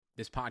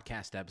This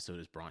podcast episode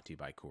is brought to you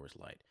by Coors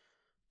Light.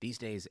 These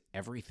days,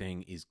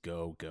 everything is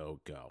go, go,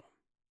 go.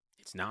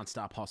 It's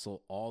nonstop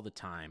hustle all the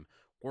time.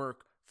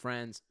 Work,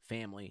 friends,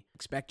 family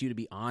expect you to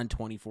be on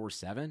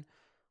 24/7.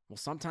 Well,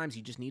 sometimes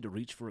you just need to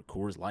reach for a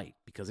Coors Light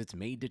because it's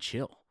made to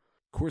chill.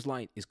 Coors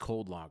Light is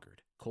cold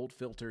lagered, cold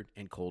filtered,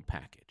 and cold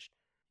packaged.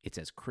 It's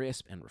as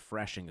crisp and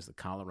refreshing as the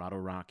Colorado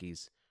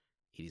Rockies.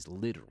 It is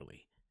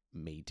literally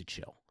made to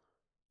chill.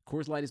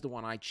 Coors Light is the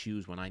one I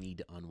choose when I need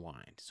to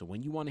unwind. So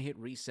when you want to hit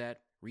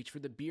reset, reach for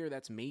the beer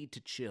that's made to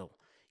chill.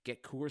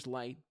 Get Coors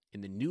Light in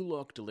the new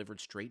look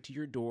delivered straight to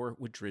your door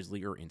with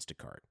Drizzly or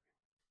Instacart.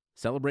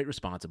 Celebrate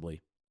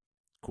responsibly.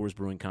 Coors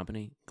Brewing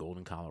Company,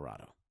 Golden,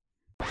 Colorado.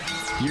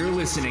 You're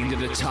listening to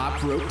the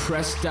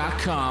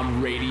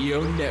TopRopePress.com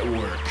radio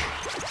network.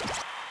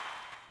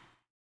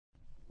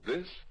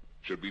 This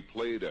should be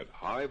played at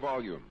high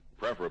volume,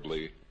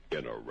 preferably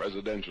in a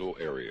residential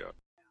area.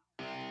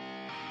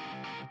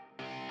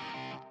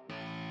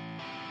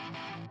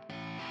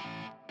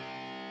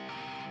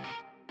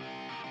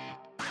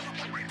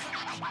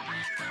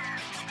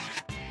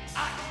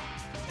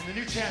 And the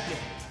new champion.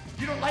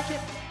 You don't like it?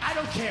 I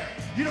don't care.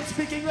 You don't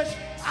speak English?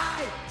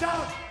 I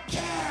don't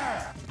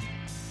care.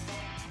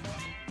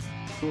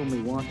 Fool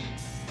me once.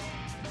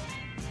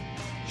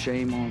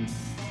 Shame on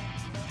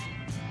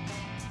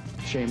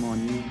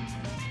you.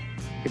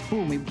 If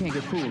fool me, we can't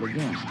get fooled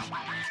again.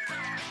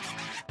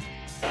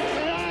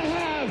 And I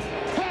have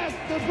half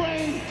the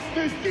brain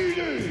that you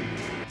do.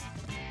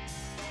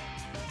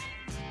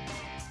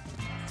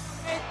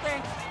 They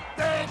think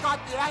they got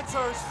the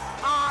answers.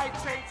 I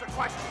change the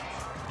questions.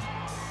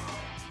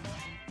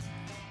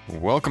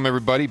 Welcome,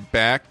 everybody,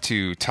 back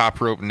to Top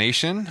Rope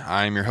Nation.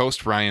 I'm your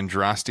host, Ryan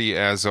Drosty,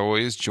 as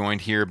always,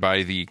 joined here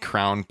by the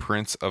Crown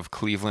Prince of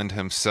Cleveland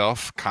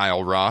himself,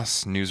 Kyle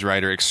Ross, news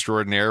writer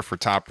extraordinaire for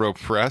Top Rope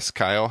Press.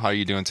 Kyle, how are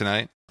you doing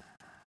tonight?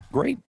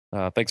 Great.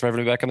 Thanks for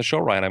having me back on the show,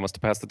 Ryan. I must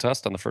have passed the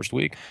test on the first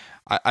week.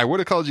 I would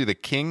have called you the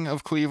King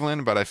of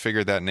Cleveland, but I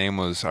figured that name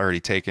was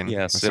already taken.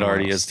 Yes, it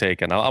already is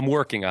taken. I'm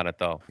working on it,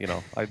 though. You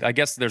know, I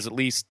guess there's at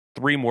least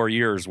 3 more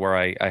years where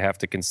I have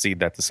to concede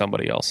that to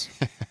somebody else.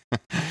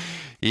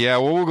 Yeah,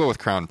 well, we'll go with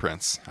Crown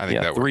Prince. I think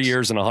that works. 3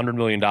 years and $100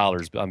 million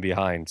I'm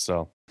behind,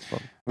 so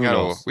we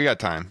got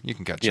time. You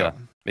can catch up.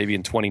 Maybe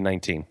in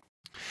 2019.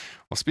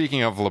 Well,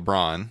 speaking of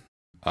LeBron,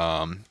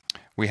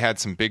 we had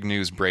some big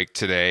news break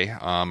today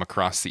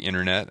across the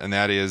internet, and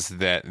that is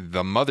that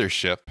the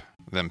mothership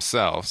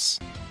themselves,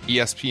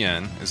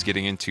 ESPN, is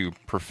getting into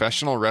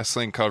professional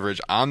wrestling coverage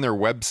on their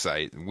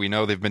website. We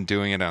know they've been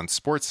doing it on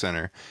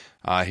SportsCenter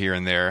here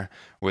and there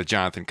with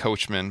Jonathan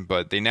Coachman,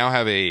 but they now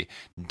have a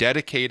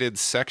dedicated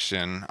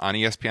section on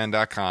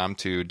ESPN.com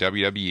to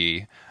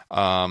WWE.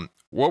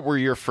 What were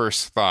your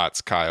first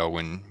thoughts, Kyle,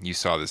 when you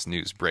saw this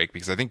news break?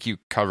 Because I think you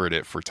covered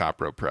it for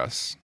Top Rope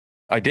Press.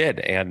 I did,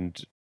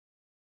 and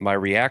my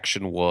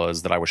reaction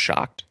was that I was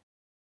shocked.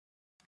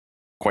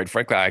 Quite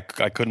frankly, I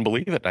couldn't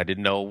believe it. I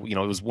didn't know, it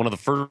was one of the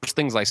first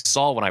things I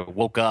saw when I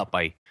woke up.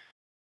 I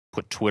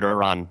put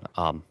Twitter on,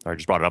 or I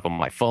just brought it up on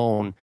my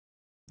phone,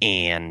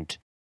 and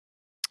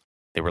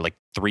there were like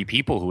 3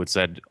 people who had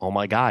said, "Oh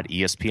my God,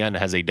 ESPN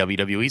has a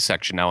WWE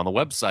section now on the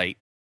website."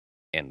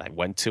 And I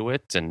went to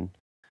it, and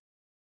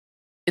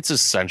it's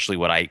essentially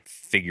what I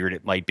figured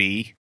it might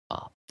be.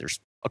 There's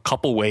a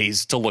couple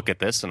ways to look at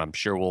this, and I'm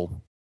sure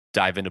we'll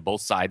dive into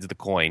both sides of the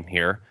coin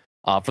here.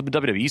 From the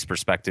WWE's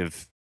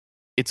perspective,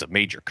 it's a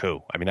major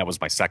coup. I mean, that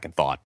was my second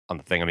thought on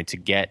the thing. I mean, to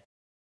get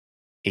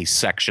a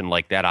section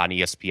like that on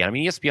ESPN, I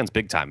mean, ESPN's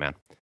big time, man.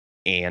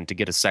 And to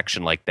get a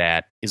section like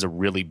that is a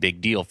really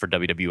big deal for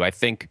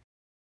WWE.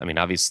 I mean,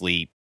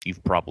 obviously,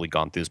 you've probably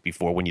gone through this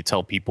before. When you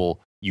tell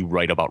people you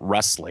write about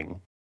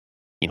wrestling,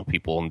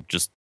 people in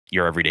just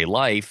your everyday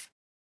life,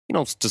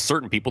 to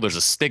certain people, there's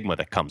a stigma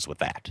that comes with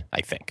that,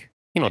 I think,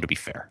 to be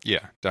fair.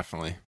 Yeah,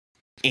 definitely.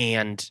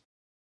 And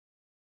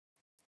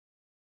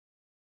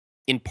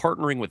in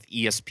partnering with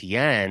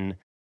ESPN,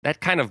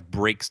 that kind of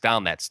breaks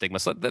down that stigma.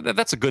 So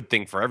that's a good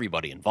thing for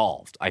everybody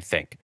involved, I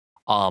think.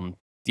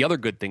 The other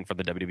good thing from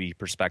the WWE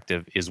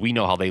perspective is we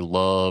know how they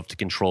love to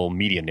control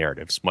media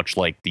narratives, much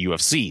like the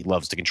UFC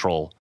loves to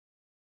control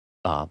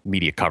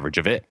media coverage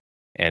of it.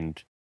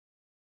 And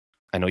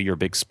I know you're a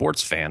big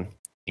sports fan,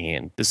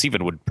 and this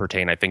even would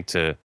pertain, I think,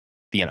 to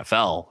the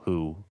NFL,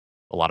 who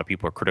a lot of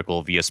people are critical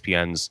of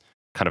ESPN's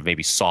kind of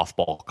maybe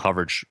softball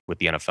coverage with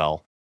the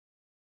NFL,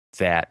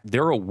 that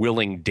they're a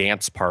willing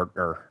dance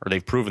partner, or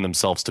they've proven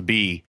themselves to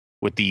be,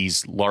 with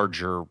these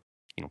larger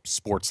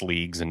sports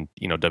leagues. And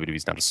WWE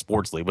is not a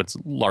sports league, but it's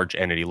a large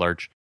entity,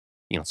 large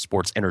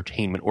sports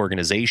entertainment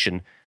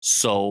organization.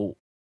 So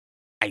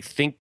I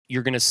think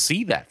you're going to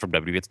see that from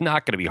WWE. It's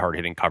not going to be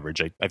hard-hitting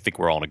coverage. I think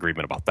we're all in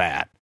agreement about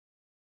that.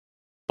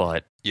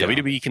 But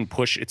WWE can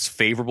push its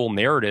favorable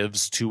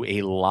narratives to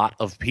a lot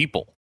of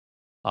people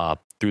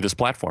through this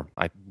platform.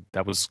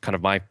 That was kind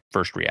of my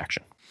first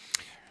reaction.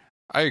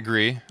 I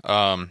agree.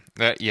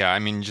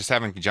 Just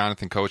having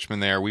Jonathan Coachman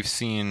there, we've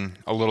seen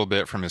a little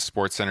bit from his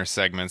SportsCenter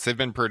segments. They've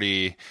been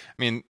pretty. I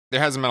mean,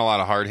 there hasn't been a lot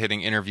of hard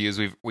hitting interviews.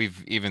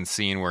 We've even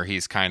seen where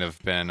he's kind of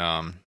been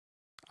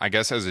I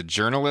guess as a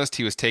journalist,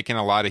 he was taking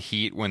a lot of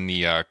heat when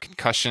the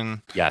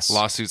concussion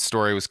lawsuit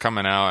story was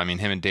coming out. I mean,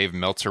 him and Dave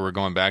Meltzer were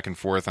going back and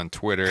forth on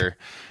Twitter.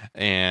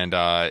 And,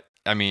 I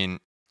mean,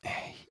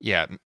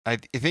 yeah, I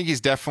think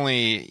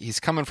he's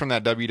coming from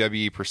that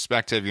WWE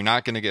perspective. You're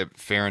not going to get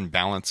fair and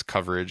balanced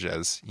coverage,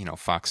 as, you know,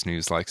 Fox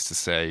News likes to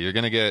say. You're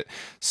going to get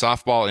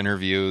softball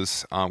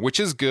interviews, which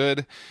is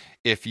good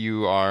if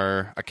you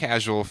are a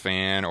casual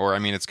fan, or, I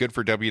mean, it's good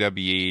for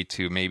WWE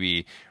to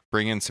maybe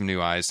bring in some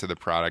new eyes to the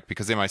product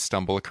because they might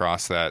stumble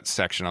across that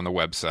section on the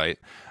website.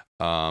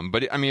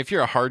 But I mean, if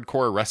you're a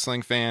hardcore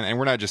wrestling fan, and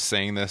we're not just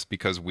saying this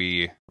because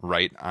we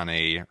write on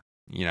a,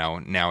 you know,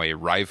 now a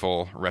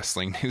rival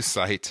wrestling news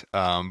site,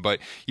 but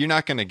you're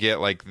not going to get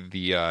like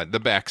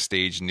the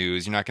backstage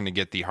news. You're not going to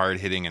get the hard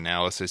hitting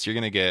analysis. You're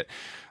going to get,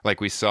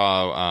 like we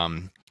saw,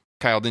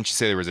 Kyle, didn't you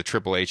say there was a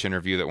Triple H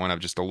interview that went up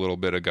just a little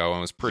bit ago and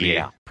was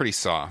pretty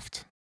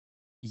soft?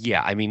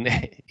 Yeah, I mean,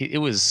 it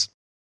was,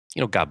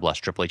 you know, God bless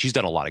Triple H. He's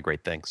done a lot of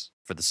great things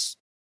for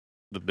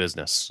the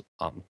business.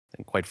 And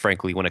quite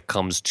frankly, when it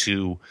comes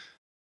to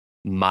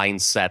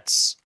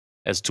mindsets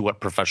as to what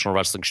professional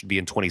wrestling should be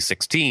in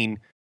 2016,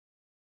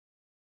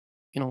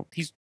 you know,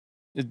 he's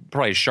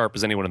probably as sharp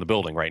as anyone in the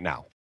building right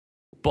now.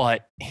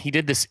 But he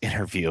did this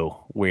interview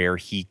where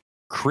he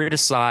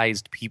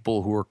criticized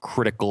people who were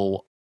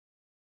critical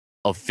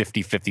of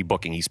 50-50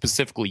 booking. He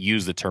specifically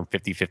used the term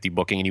 50-50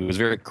 booking, and he was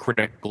very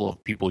critical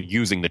of people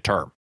using the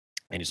term.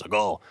 And he's like,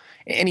 oh,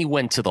 and he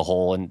went to the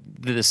whole, and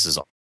this is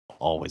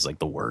always like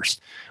the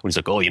worst. When he's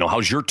like, oh, you know,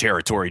 how's your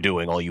territory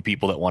doing? All you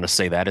people that want to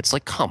say that. It's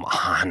like, come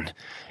on.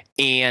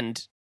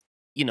 And,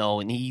 you know,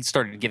 and he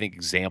started giving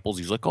examples.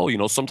 He's like, oh, you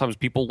know, sometimes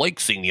people like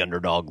seeing the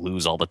underdog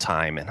lose all the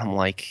time. And I'm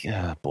like,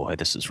 yeah, boy,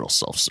 this is real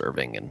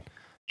self-serving and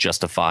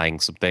justifying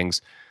some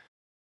things.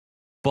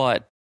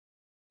 But,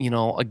 you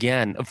know,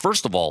 again,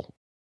 first of all,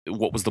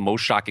 what was the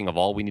most shocking of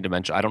all we need to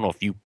mention? I don't know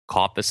if you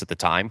caught this at the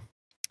time,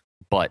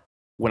 but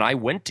when I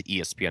went to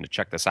ESPN to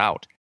check this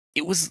out,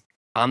 it was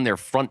on their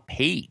front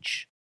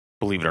page,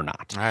 believe it or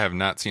not. I have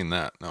not seen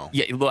that, no.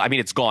 Yeah, I mean,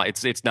 it's gone.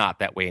 It's not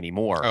that way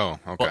anymore. Oh,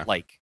 okay. But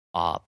like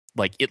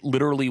it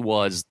literally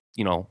was,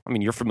 you know, I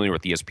mean, you're familiar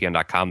with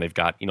ESPN.com. They've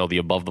got, you know, the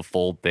above the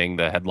fold thing,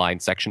 the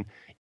headline section.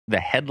 The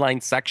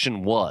headline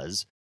section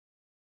was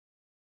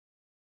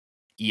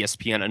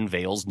ESPN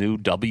unveils new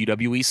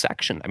WWE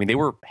section. I mean, they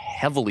were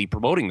heavily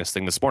promoting this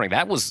thing this morning.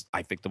 That was,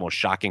 I think, the most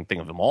shocking thing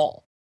of them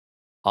all.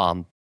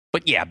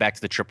 But yeah, back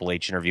to the Triple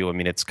H interview. I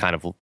mean, it's kind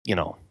of, you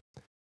know,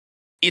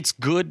 it's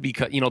good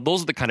because, you know,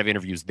 those are the kind of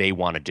interviews they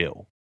want to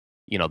do.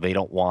 You know, they're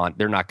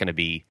not going to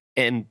be,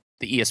 and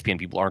the ESPN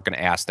people aren't going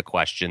to ask the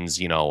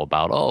questions, you know,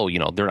 about, oh, you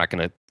know, they're not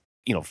going to,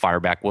 you know, fire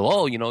back. Well,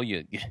 oh, you know,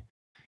 you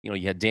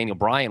had Daniel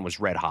Bryan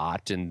was red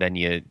hot, and then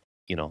you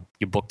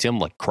booked him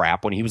like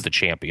crap when he was the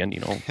champion,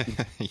 you know.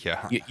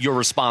 Yeah. Your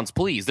response,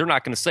 please. They're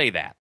not going to say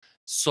that.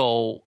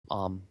 So,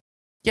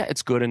 yeah,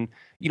 it's good. And,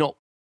 you know,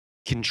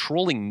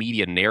 controlling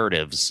media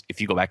narratives,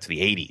 if you go back to the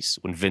 80s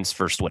when Vince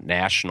first went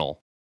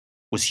national,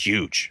 was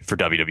huge for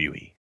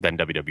WWE, then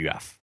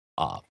WWF.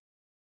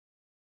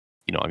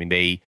 You know, I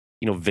mean,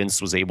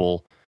 Vince was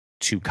able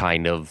to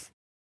kind of,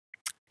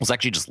 was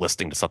actually just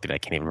listening to something I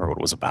can't even remember what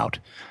it was about,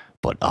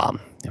 but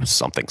it was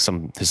some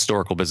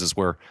historical business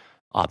where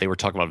they were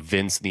talking about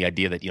Vince and the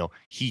idea that, you know,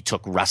 he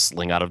took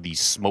wrestling out of these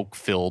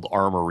smoke-filled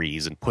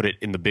armories and put it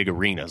in the big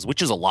arenas,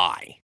 which is a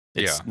lie.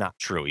 It's not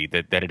true.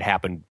 That it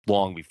happened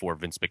long before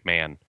Vince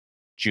McMahon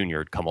Jr.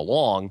 had come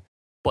along,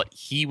 but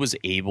he was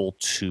able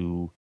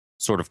to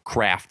sort of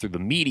craft through the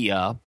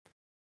media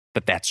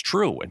that that's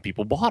true, and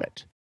people bought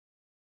it.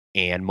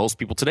 And most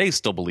people today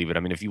still believe it. I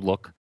mean, if you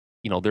look,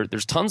 you know,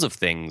 there's tons of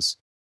things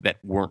that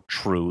weren't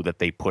true that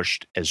they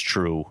pushed as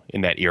true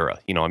in that era.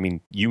 You know, I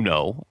mean, you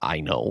know,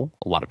 I know,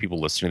 a lot of people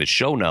listening to the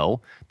show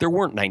know, there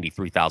weren't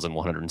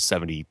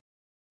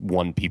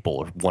 93,171 people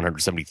or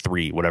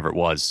 173, whatever it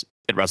was,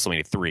 at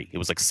WrestleMania 3. It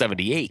was like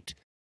 78.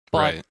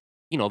 But, right.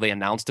 You know, they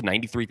announced a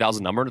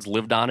 93,000 number and it's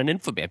lived on in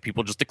infamy.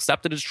 People just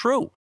accept it as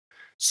true.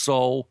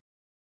 So,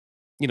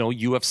 you know,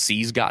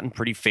 UFC's gotten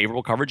pretty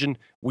favorable coverage. And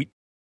we,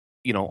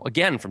 you know,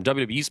 again, from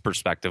WWE's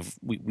perspective,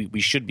 we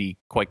should be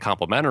quite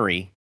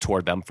complimentary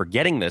toward them for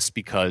getting this,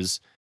 because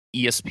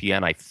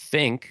ESPN, I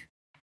think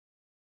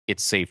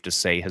it's safe to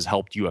say, has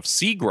helped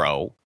UFC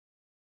grow.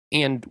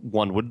 And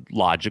one would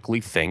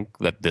logically think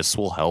that this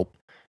will help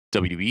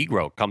WWE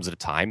grow. It comes at a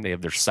time. They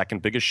have their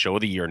second biggest show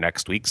of the year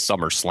next week,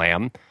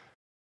 SummerSlam.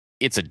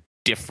 It's a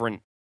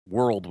different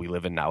world we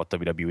live in now with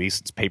WWE,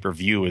 since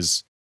pay-per-view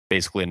is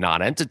basically a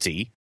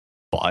non-entity.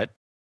 But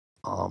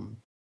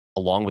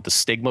along with the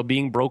stigma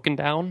being broken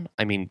down,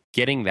 I mean,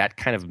 getting that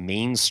kind of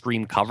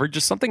mainstream coverage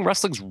is something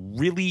wrestling's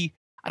really,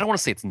 I don't want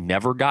to say it's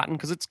never gotten,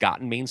 because it's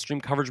gotten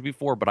mainstream coverage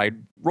before, but I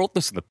wrote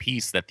this in the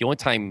piece that the only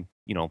time,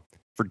 you know,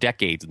 for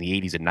decades in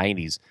the 80s and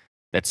 90s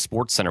that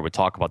SportsCenter would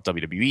talk about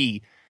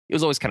WWE, it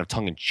was always kind of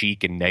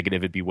tongue-in-cheek and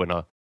negative. It'd be when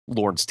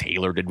Lawrence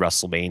Taylor did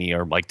WrestleMania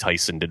or Mike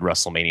Tyson did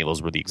WrestleMania.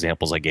 Those were the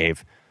examples I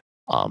gave.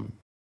 You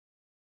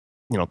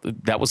know,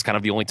 that was kind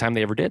of the only time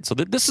they ever did. So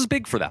this is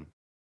big for them.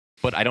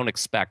 But I don't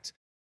expect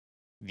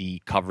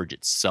the coverage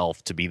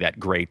itself to be that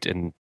great.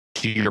 And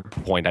to your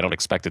point, I don't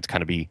expect it to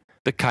kind of be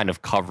the kind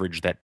of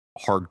coverage that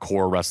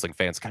hardcore wrestling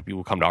fans, kind of people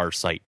who come to our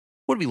site,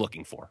 would be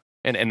looking for.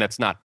 And that's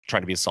not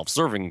trying to be a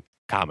self-serving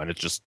comment. It's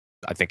just,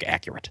 I think,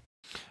 accurate.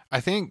 I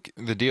think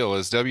the deal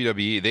is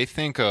WWE, they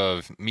think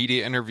of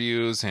media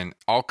interviews and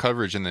all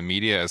coverage in the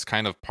media as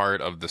kind of part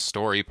of the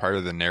story, part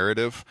of the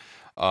narrative.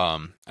 I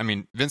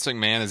mean, Vince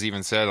McMahon has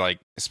even said, like,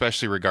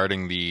 especially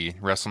regarding the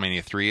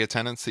WrestleMania 3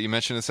 attendance that you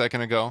mentioned a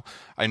second ago,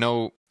 I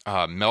know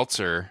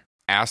Meltzer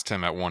asked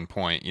him at one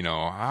point, you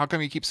know, how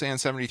come you keep saying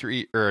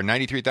 73 or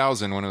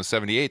 93,000 when it was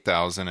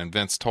 78,000? And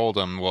Vince told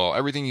him, well,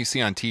 everything you see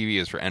on TV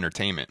is for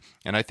entertainment.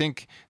 And I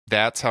think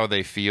that's how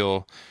they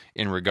feel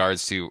in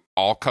regards to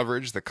all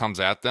coverage that comes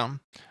at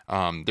them.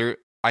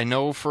 I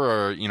know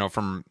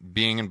from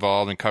being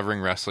involved in covering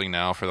wrestling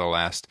now for the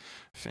last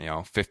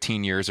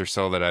 15 years or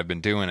so that I've been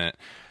doing it,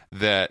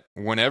 that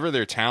whenever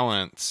their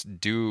talents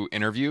do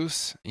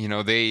interviews,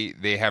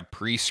 they have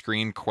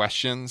pre-screened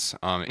questions.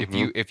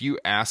 If you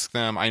ask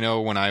them, I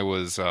know when I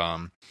was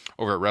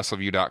over at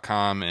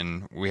WrestleView.com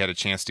and we had a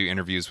chance to do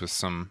interviews with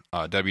some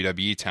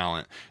WWE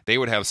talent, they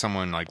would have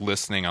someone like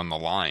listening on the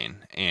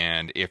line,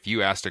 and if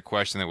you asked a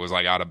question that was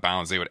like out of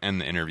bounds, they would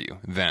end the interview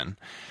then.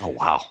 Oh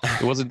wow!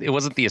 It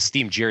wasn't the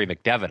esteemed Jerry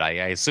McDevitt. I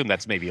assume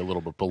that's maybe a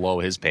little bit below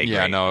his pay grade.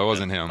 Yeah, no, it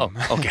wasn't him. Oh,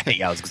 okay,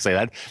 yeah, I was gonna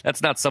say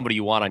that's not somebody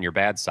you want on your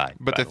bad side.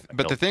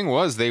 But the thing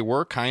was, they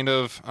were kind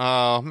of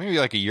maybe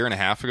like a year and a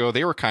half ago,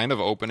 they were kind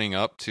of opening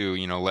up to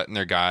letting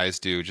their guys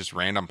do just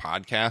random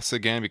podcasts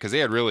again, because they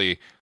had really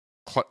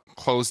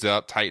closed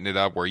up, tightened it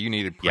up, where you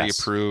needed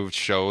pre-approved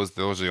shows.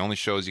 Those are the only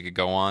shows you could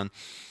go on.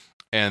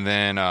 And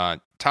then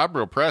Top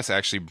Rope Press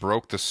actually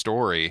broke the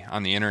story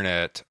on the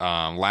internet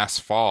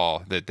last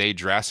fall that they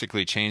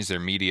drastically changed their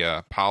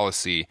media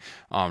policy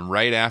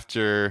right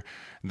after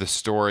the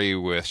story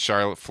with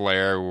Charlotte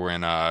Flair,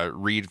 when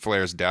Reed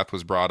Flair's death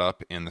was brought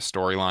up in the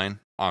storyline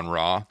on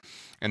Raw.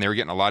 And they were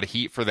getting a lot of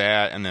heat for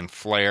that. And then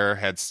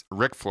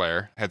Ric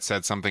Flair had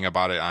said something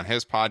about it on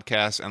his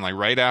podcast. And like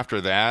right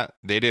after that,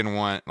 they didn't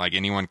want like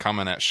anyone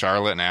coming at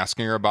Charlotte and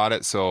asking her about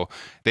it. So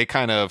they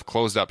kind of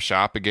closed up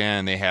shop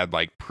again. They had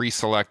like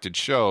pre-selected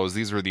shows.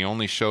 These were the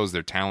only shows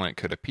their talent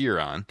could appear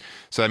on.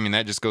 So, I mean,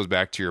 that just goes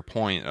back to your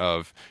point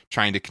of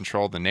trying to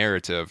control the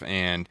narrative.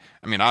 And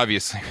I mean,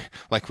 obviously,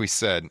 like we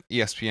said,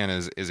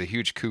 ESPN is a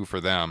huge coup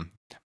for them.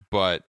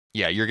 But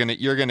yeah, you're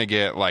gonna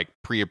get like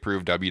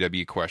pre-approved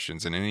WWE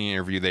questions in any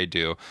interview they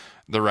do.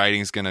 The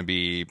writing's gonna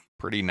be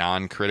pretty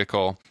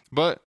non-critical,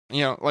 but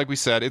like we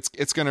said,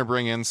 it's gonna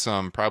bring in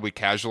some probably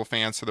casual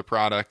fans to the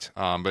product.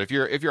 But if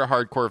you're a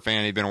hardcore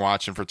fan, you've been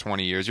watching for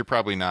 20 years, you're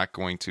probably not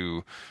going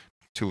to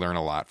learn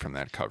a lot from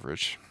that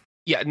coverage.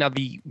 Yeah. Now,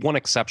 the one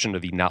exception to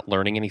the not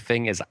learning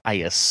anything is, I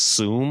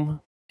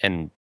assume,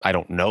 and I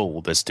don't know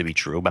this to be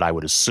true, but I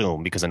would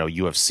assume, because I know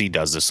UFC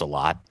does this a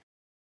lot.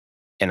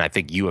 And I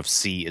think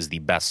UFC is the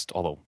best,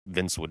 although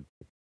Vince would,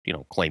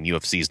 claim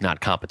UFC is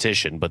not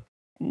competition, but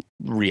in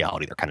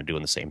reality, they're kind of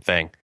doing the same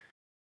thing.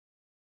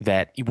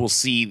 That you will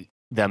see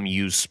them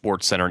use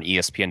SportsCenter and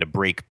ESPN to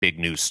break big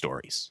news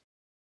stories.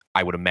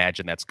 I would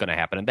imagine that's going to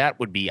happen. And that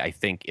would be, I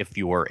think, if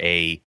you're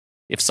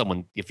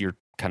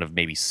kind of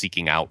maybe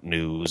seeking out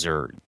news,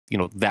 or,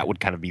 that would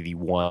kind of be the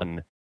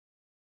one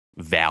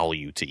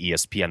value to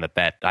ESPN,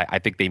 that I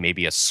think they may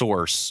be a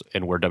source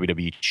and where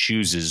WWE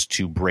chooses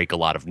to break a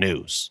lot of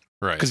news.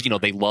 Right. Because,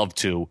 they love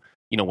to,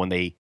 when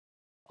they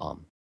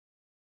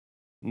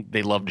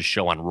love to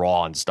show on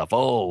Raw and stuff.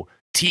 Oh,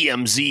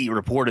 TMZ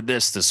reported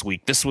this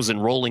week. This was in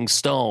Rolling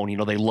Stone.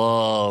 They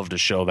love to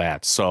show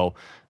that. So,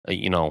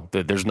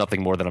 there's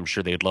nothing more that I'm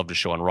sure they'd love to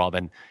show on Raw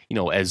than,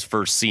 as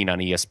first seen on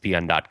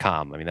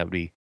ESPN.com. I mean, that would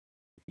be,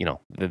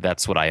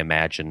 that's what I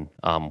imagine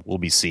we'll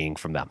be seeing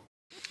from them.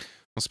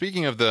 Well,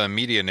 speaking of the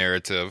media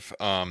narrative,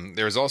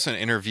 there was also an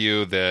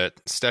interview that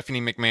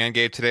Stephanie McMahon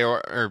gave today,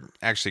 or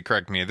actually,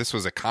 correct me, this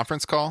was a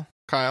conference call,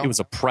 Kyle? It was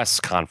a press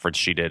conference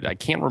she did. I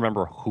can't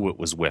remember who it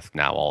was with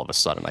now all of a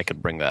sudden. I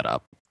could bring that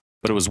up.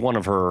 But it was one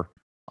of her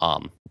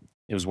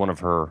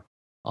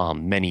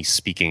many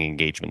speaking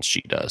engagements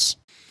she does.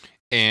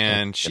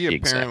 And she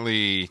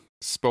apparently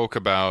spoke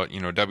about,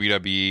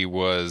 WWE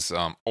was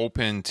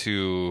open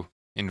to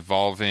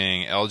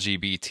involving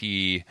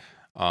LGBT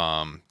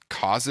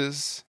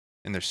causes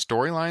in their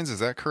storylines. Is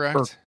that correct?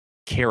 Or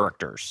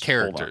characters.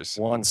 Hold on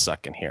 1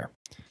 second here.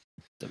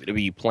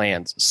 WWE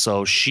plans.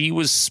 So she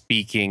was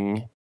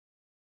speaking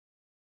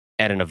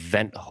at an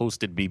event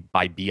hosted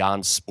by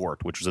Beyond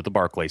Sport, which was at the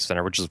Barclays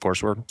Center, which is, of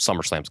course, where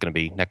SummerSlam is going to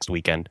be next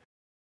weekend.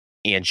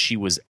 And she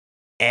was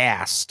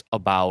asked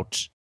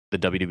about the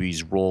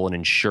WWE's role in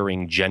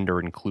ensuring gender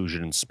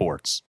inclusion in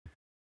sports.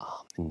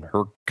 And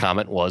her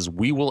comment was,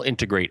 "We will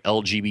integrate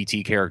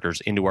LGBT characters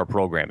into our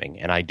programming,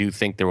 and I do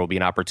think there will be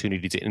an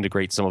opportunity to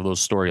integrate some of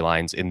those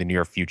storylines in the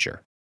near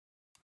future."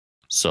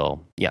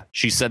 So, yeah,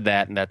 she said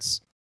that, and that's,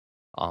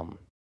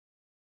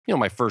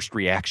 my first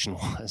reaction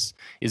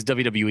is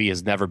WWE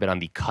has never been on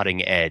the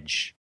cutting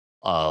edge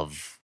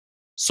of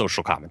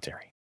social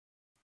commentary.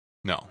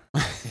 No.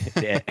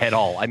 At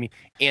all. I mean,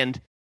 and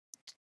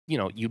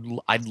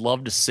I'd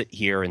love to sit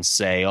here and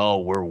say, oh,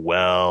 we're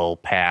well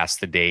past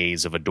the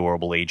days of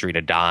adorable Adrian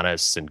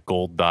Adonis and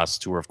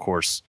Goldust, who are, of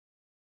course,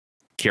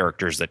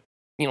 characters that,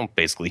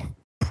 basically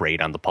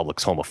preyed on the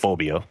public's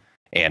homophobia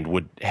and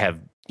would have,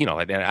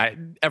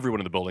 everyone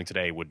in the building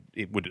today would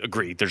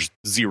agree there's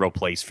zero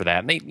place for that.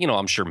 And they,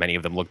 I'm sure many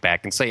of them look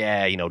back and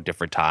say,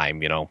 different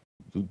time,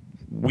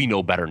 we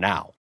know better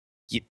now.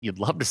 You'd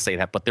love to say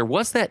that, but there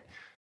was that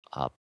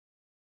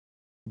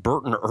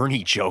Bert and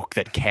Ernie joke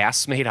that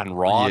Cass made on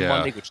Raw on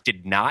Monday, which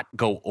did not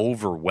go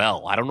over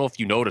well. I don't know if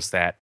you noticed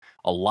that.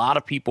 A lot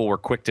of people were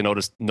quick to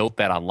note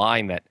that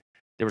online, that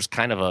there was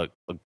kind of a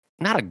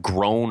not a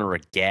groan or a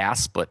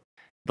gasp, but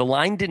the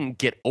line didn't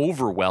get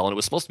over well, and it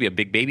was supposed to be a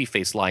big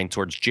babyface line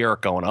towards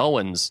Jericho and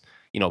Owens,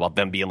 about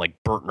them being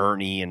like Bert and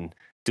Ernie and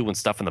doing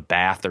stuff in the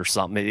bath or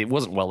something. It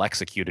wasn't well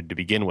executed to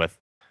begin with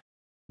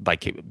by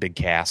Big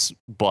Cass,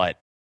 but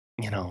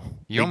you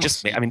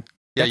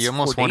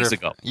almost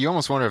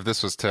wonder if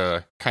this was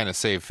to kind of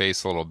save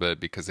face a little bit,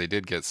 because they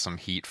did get some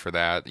heat for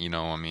that.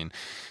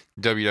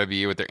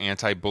 WWE with their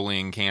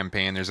anti-bullying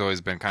campaign, there's always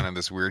been kind of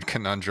this weird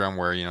conundrum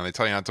where, they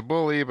tell you not to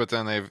bully, but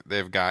then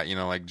they've got,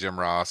 like Jim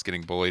Ross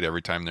getting bullied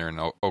every time they're in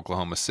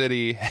Oklahoma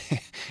City.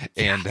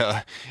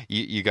 And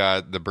you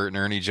got the Bert and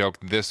Ernie joke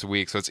this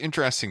week. So it's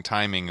interesting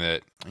timing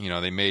that,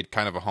 they made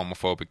kind of a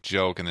homophobic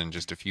joke, and then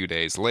just a few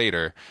days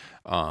later,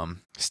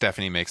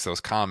 Stephanie makes those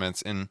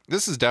comments. And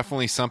this is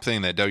definitely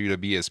something that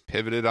WWE has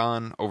pivoted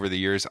on over the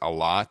years a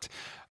lot.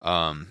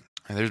 And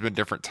there's been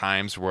different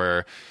times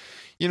where,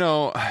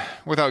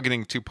 without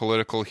getting too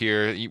political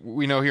here,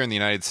 we know here in the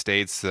United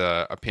States,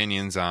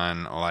 opinions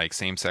on like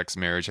same-sex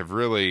marriage have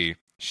really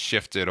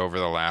shifted over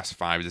the last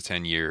 5 to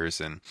 10 years.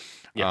 And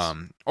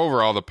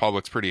overall, the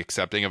public's pretty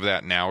accepting of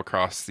that now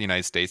across the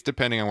United States,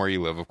 depending on where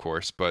you live, of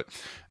course. But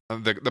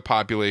the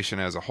population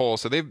as a whole,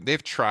 so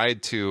they've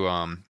tried to,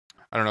 I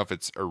don't know if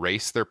it's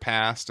erase their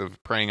past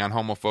of preying on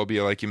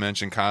homophobia, like you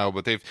mentioned, Kyle,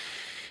 but they've,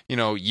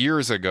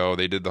 years ago,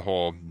 they did the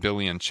whole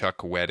Billy and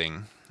Chuck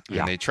wedding.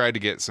 And they tried to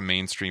get some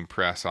mainstream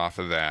press off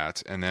of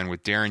that. And then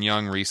with Darren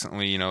Young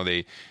recently,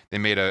 they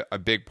made a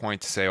big point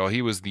to say, well,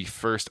 he was the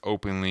first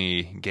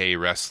openly gay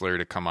wrestler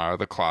to come out of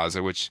the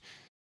closet, which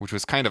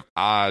was kind of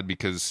odd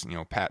because,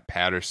 Pat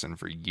Patterson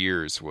for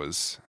years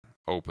was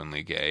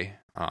openly gay.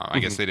 I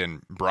guess they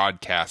didn't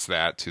broadcast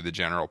that to the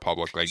general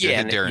public like they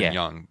did Darren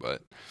Young.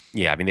 But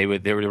I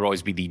mean, there would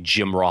always be the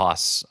Jim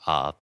Ross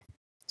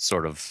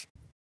sort of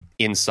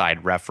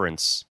inside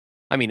reference.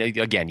 I mean,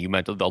 again, you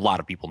meant a lot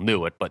of people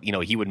knew it, but,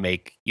 he would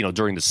make,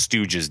 during the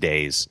Stooges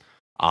days,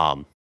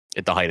 at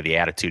the height of the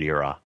Attitude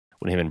Era,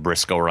 when him and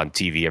Briscoe were on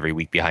TV every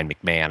week behind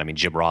McMahon, I mean,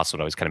 Jim Ross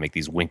would always kind of make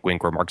these wink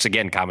remarks.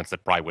 Again, comments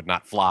that probably would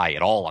not fly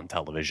at all on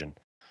television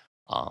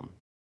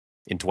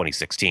in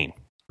 2016.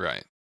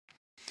 Right.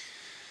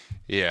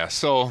 Yeah.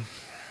 So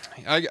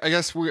I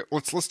guess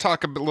let's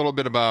talk little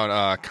bit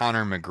about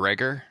Conor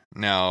McGregor.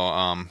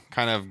 Now,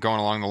 kind of going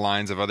along the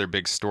lines of other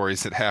big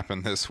stories that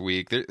happened this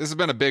week. This has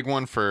been a big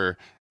week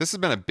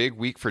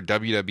for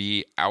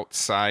WWE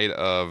outside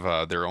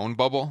of their own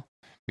bubble,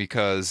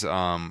 because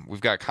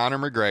we've got Conor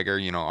McGregor,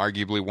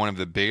 arguably one of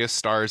the biggest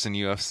stars in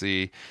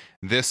UFC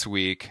this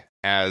week.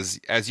 As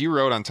you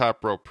wrote on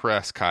Top Rope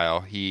Press,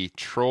 Kyle, he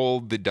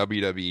trolled the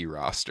WWE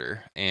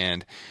roster,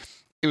 and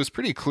it was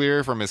pretty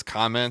clear from his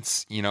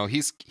comments.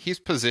 He's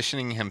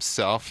positioning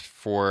himself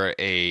for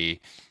a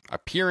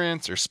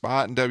appearance or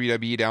spot in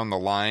WWE down the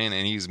line,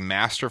 and he's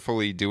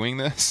masterfully doing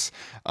this.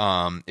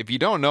 If you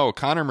don't know,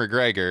 Conor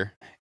McGregor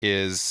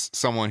is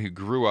someone who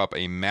grew up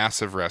a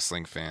massive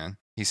wrestling fan.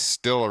 He's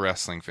still a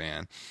wrestling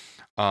fan.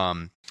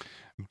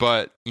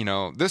 But,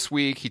 this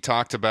week he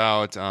talked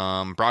about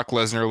Brock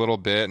Lesnar a little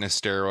bit in his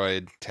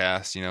steroid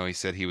test. He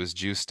said he was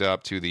juiced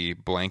up to the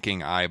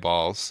blanking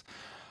eyeballs.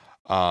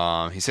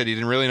 He said he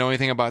didn't really know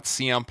anything about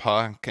CM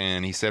Punk,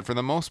 and he said for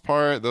the most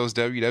part, those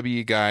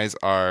WWE guys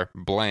are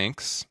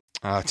blanks.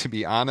 To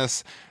be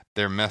honest,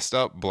 they're messed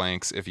up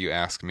blanks if you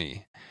ask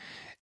me.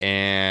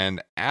 And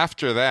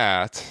after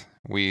that,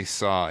 we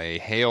saw a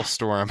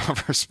hailstorm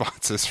of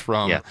responses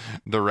from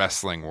the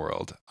wrestling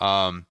world.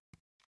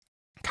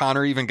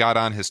 Conor even got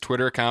on his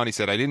Twitter account. He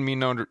said, "I didn't mean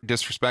no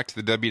disrespect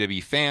to the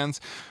WWE fans.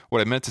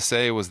 What I meant to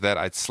say was that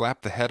I'd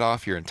slap the head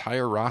off your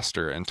entire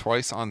roster, and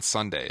twice on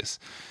Sundays."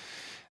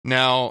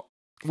 Now,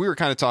 we were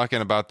kind of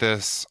talking about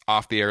this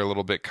off the air a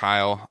little bit,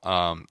 Kyle.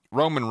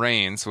 Roman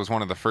Reigns was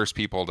one of the first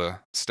people to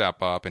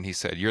step up, and he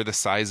said, "You're the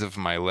size of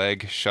my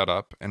leg, shut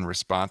up," in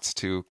response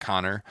to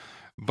Conor.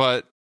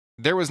 But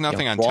there was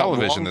nothing on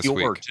television this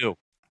week. Too.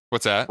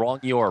 What's that? Wrong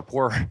your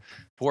poor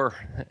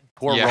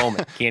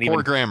Roman. Can't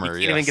poor grammar.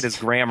 He can't even get his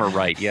grammar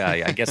right. Yeah.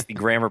 I guess the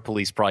grammar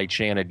police probably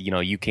chanted,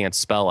 you can't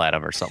spell at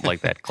him or something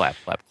like that. Clap,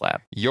 clap,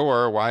 clap.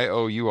 You're,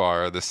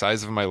 Y-O-U-R, the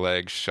size of my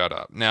leg, shut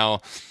up.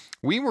 Now,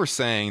 we were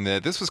saying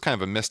that this was kind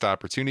of a missed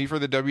opportunity for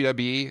the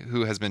WWE,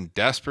 who has been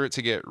desperate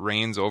to get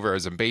Reigns over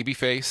as a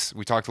babyface.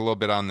 We talked a little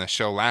bit on the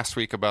show last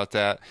week about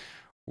that.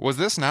 Was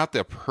this not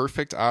the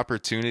perfect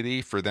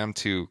opportunity for them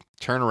to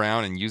turn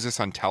around and use this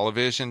on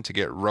television to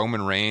get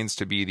Roman Reigns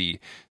to be the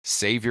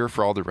savior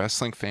for all the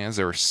wrestling fans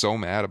that were so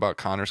mad about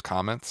Connor's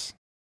comments?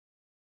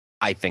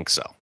 I think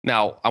so.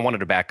 Now, I wanted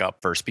to back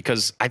up first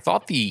because I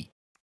thought the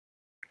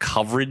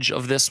coverage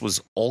of this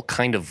was all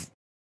kind of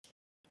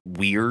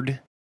weird.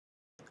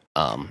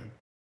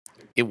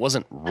 It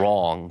wasn't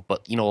wrong,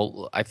 but,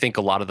 I think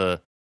a lot of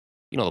the,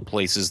 the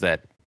places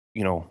that,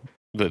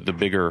 the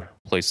bigger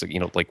places,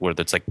 like where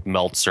it's like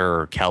Meltzer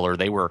or Keller,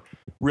 they were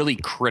really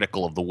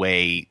critical of the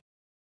way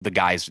the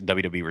guys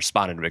WWE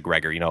responded to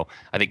McGregor.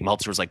 I think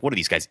Meltzer was like, what are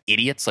these guys,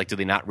 idiots? Like, do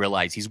they not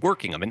realize he's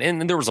working them?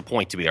 And there was a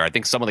point to be there. I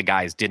think some of the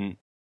guys didn't,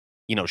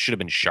 should have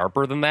been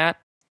sharper than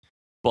that.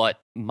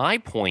 But my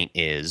point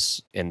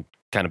is, and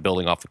kind of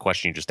building off the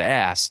question you just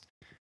asked,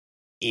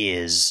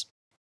 is,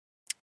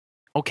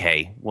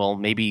 okay, well,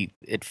 maybe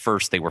at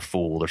first they were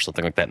fooled or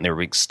something like that and they were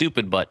being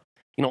stupid, but,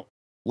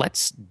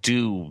 let's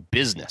do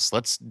business.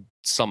 Let's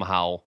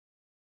somehow,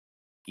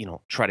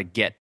 try to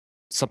get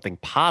something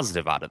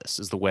positive out of this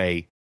is the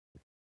way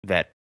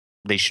that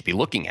they should be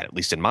looking at it, at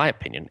least in my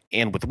opinion.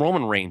 And with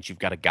Roman Reigns, you've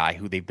got a guy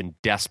who they've been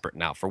desperate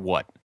now for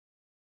what,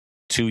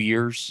 2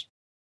 years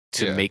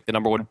to make the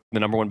number one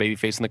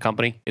babyface in the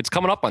company. It's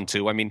coming up on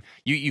 2. I mean,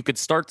 you could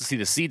start to see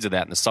the seeds of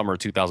that in the summer of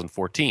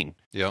 2014.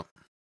 Yep.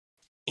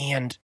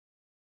 And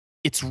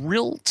it's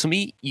real to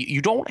me.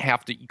 You don't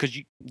have to, because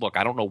look,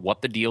 I don't know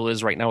what the deal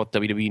is right now with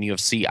WWE and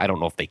UFC. I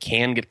don't know if they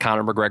can get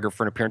Conor McGregor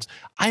for an appearance.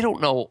 I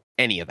don't know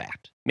any of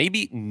that.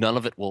 Maybe none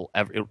of it will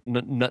ever,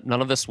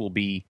 none of this will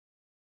be,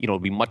 it'll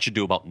be much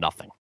ado about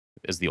nothing,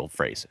 as the old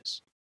phrase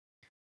is.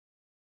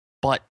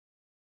 But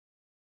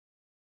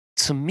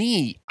to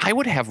me, I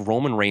would have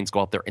Roman Reigns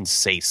go out there and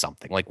say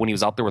something. Like when he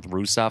was out there with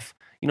Rusev,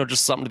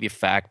 just something to the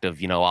effect of,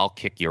 I'll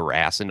kick your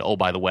ass. And oh,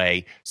 by the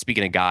way,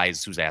 speaking of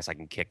guys whose ass I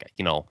can kick,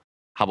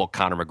 how about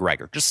Conor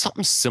McGregor? Just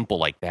something simple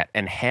like that,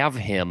 and have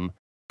him,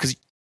 because,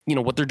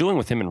 what they're doing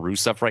with him and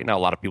Rusev right now, a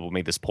lot of people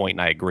made this point,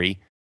 and I agree,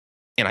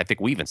 and I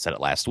think we even said it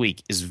last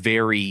week, is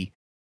very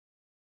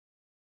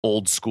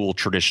old school,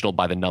 traditional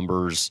by the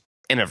numbers,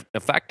 and an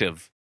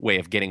effective way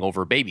of getting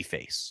over a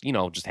babyface.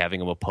 Just having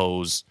him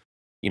oppose,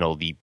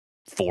 the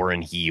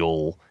foreign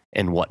heel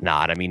and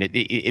whatnot. I mean,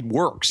 it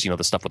works,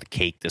 the stuff with the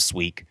cake this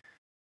week,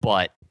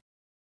 but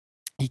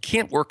he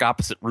can't work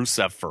opposite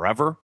Rusev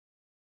forever.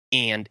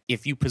 And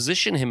if you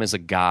position him as a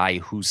guy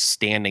who's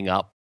standing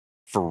up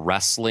for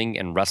wrestling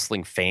and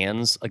wrestling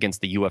fans against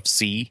the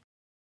UFC,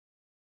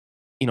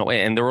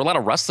 and there were a lot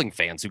of wrestling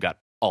fans who got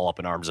all up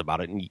in arms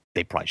about it, and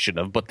they probably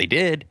shouldn't have, but they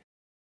did.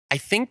 I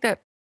think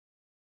that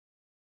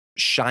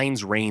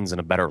shines Reigns in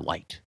a better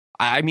light.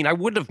 I mean, I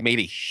wouldn't have made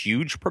a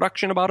huge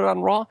production about it on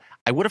Raw.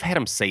 I would have had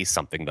him say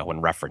something, though,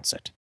 and reference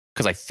it,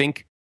 because I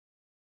think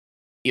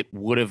it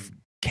would have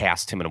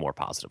cast him in a more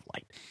positive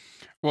light.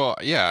 Well,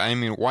 yeah, I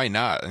mean, why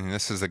not? I mean,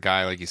 this is a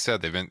guy, like you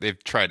said,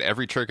 they've tried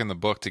every trick in the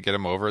book to get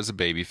him over as a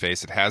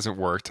babyface. It hasn't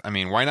worked. I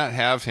mean, why not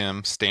have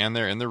him stand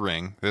there in the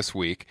ring this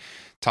week,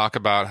 talk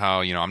about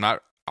how, I'm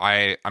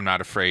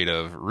not afraid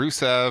of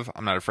Rusev,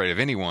 I'm not afraid of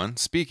anyone,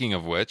 speaking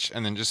of which,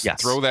 and then just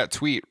throw that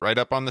tweet right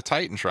up on the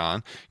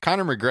Titantron.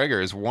 Conor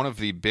McGregor is one of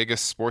the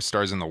biggest sports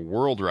stars in the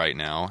world right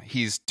now.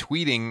 He's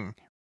tweeting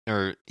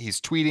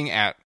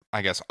at,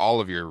 I guess, all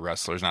of your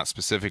wrestlers, not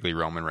specifically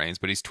Roman Reigns,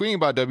 but he's tweeting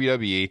about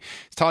WWE.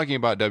 He's talking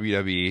about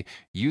WWE.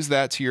 Use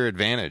that to your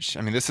advantage.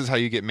 I mean, this is how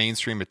you get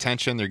mainstream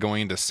attention. They're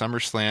going into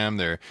SummerSlam,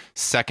 their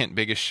second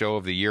biggest show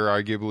of the year,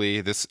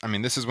 arguably. This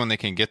is when they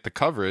can get the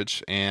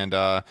coverage and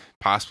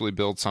possibly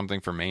build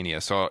something for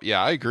Mania. So,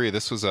 yeah, I agree.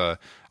 This was a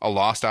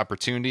lost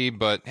opportunity,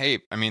 but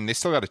hey, I mean, they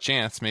still got a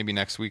chance. Maybe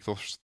next week they'll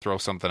throw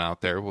something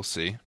out there. We'll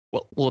see.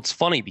 Well, it's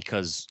funny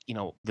because,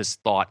 this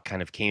thought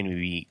kind of came to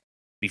me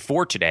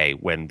before today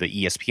when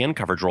the ESPN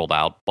coverage rolled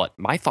out. But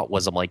my thought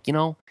was, I'm like,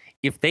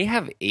 if they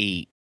have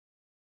a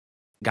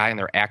guy on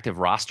their active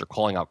roster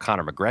calling out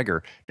Conor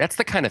McGregor, that's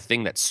the kind of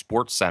thing that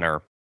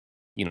SportsCenter,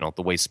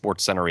 the way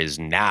SportsCenter is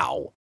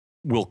now,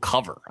 will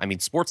cover. I mean,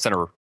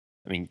 SportsCenter,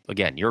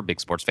 again, you're a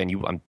big sports fan.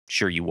 I'm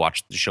sure you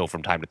watch the show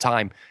from time to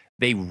time.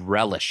 They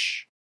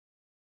relish,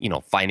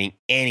 finding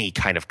any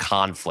kind of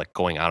conflict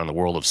going on in the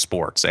world of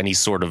sports, any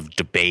sort of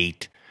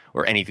debate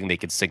or anything they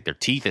could sink their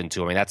teeth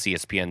into. I mean, that's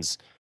ESPN's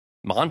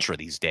mantra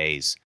these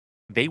days.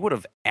 They would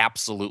have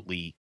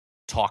absolutely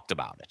talked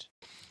about it.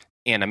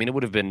 And I mean, it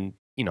would have been,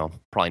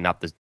 probably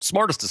not the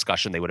smartest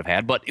discussion they would have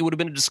had, but it would have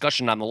been a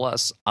discussion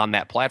nonetheless on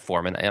that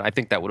platform. And I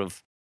think that it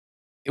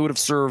would have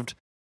served,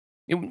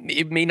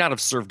 it may not have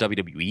served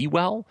WWE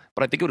well,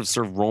 but I think it would have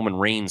served Roman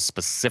Reigns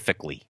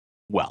specifically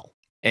well.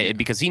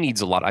 Because he needs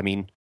a lot. I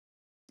mean,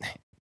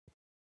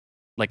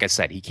 like I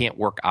said, he can't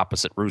work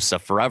opposite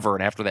Rusev forever.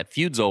 And after that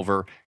feud's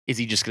over, is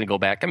he just going to go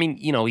back? I mean,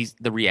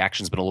 the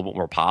reaction's been a little bit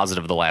more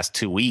positive the last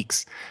 2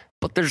 weeks,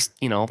 but there's,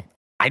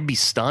 I'd be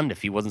stunned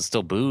if he wasn't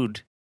still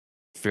booed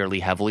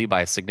fairly heavily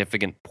by a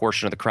significant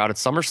portion of the crowd at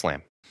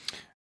SummerSlam.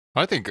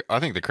 I think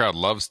the crowd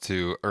loves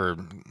to, or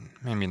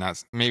maybe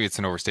not. Maybe it's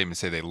an overstatement to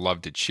say they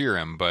love to cheer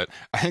him, but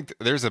I think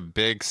there's a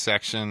big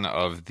section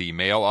of the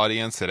male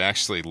audience that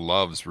actually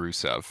loves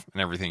Rusev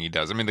and everything he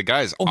does. I mean, the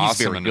guy's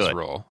awesome in his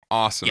role.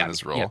 Awesome in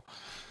his role. Yeah.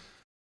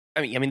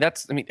 I mean,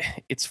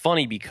 it's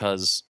funny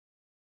because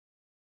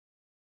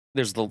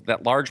there's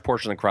that large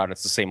portion of the crowd.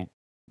 It's the same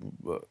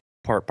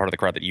part of the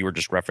crowd that you were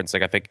just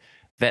referencing. I think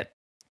that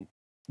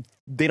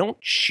they don't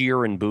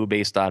cheer and boo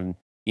based on,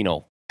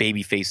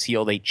 babyface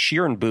heel. They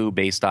cheer and boo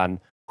based on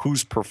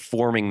who's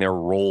performing their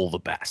role the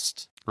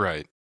best.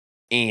 Right.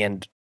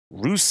 And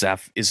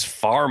Rusev is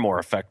far more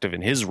effective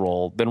in his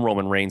role than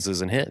Roman Reigns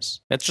is in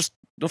his. That's just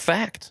a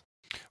fact.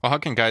 Well, how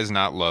can guys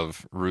not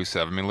love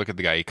Rusev? I mean, look at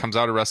the guy. He comes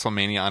out of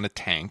WrestleMania on a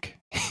tank.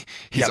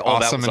 He's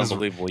awesome.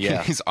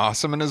 He's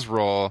awesome in his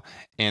role,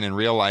 and in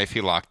real life,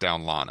 he locked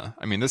down Lana.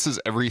 I mean, this is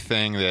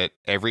everything that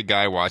every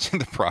guy watching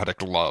the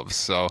product loves.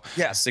 So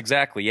yes,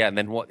 exactly. Yeah, and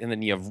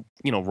then you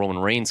have Roman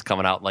Reigns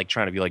coming out like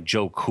trying to be like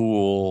Joe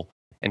Cool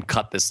and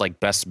cut this like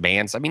best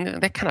man. I mean,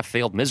 that kind of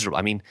failed miserably.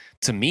 I mean,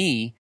 to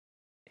me,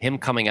 him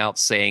coming out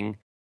saying,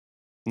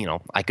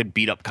 I could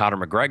beat up Conor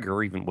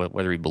McGregor, even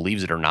whether he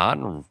believes it or not,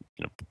 or,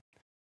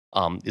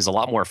 is a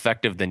lot more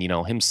effective than,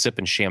 him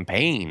sipping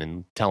champagne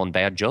and telling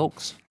bad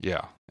jokes.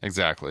 Yeah,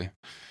 exactly.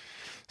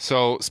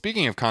 So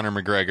speaking of Conor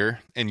McGregor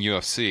and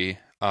UFC,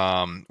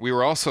 we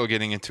were also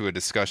getting into a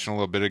discussion a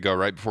little bit ago,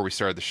 right before we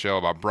started the show,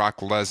 about Brock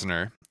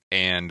Lesnar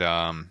and,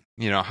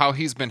 how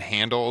he's been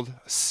handled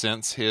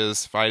since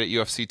his fight at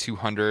UFC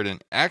 200,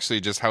 and actually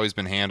just how he's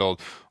been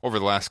handled over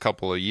the last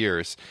couple of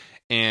years.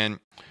 And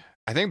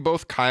I think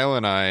both Kyle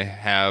and I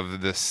have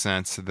this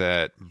sense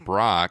that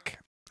Brock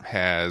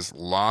has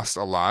lost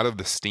a lot of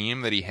the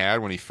steam that he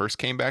had when he first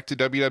came back to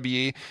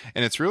WWE.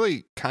 And it's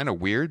really kind of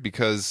weird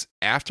because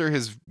after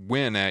his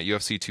win at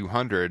UFC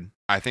 200,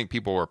 I think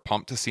people were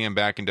pumped to see him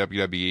back in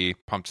WWE,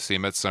 pumped to see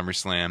him at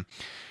SummerSlam.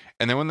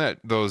 And then when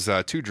those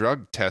 2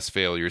 drug test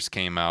failures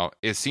came out,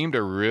 it seemed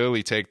to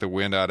really take the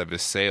wind out of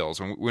his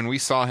sails. When we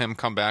saw him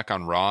come back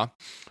on Raw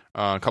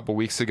a couple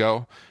weeks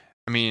ago,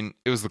 I mean,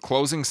 it was the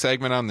closing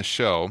segment on the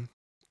show,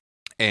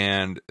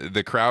 and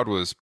the crowd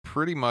was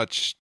pretty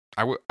much,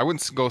 I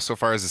wouldn't go so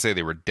far as to say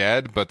they were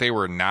dead, but they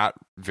were not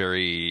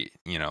very,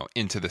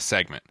 into the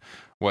segment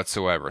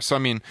whatsoever. So, I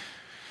mean,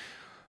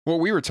 what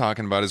we were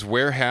talking about is,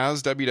 where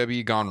has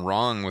WWE gone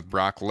wrong with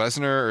Brock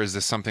Lesnar, or is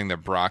this something that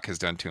Brock has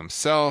done to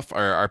himself?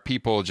 Are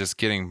people just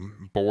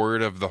getting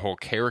bored of the whole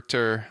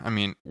character? I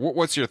mean,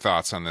 what's your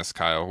thoughts on this,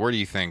 Kyle? Where do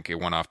you think it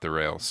went off the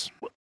rails?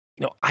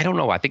 I don't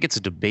know. I think it's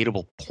a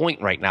debatable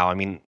point right now. I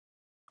mean,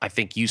 I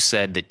think you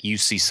said that you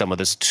see some of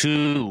this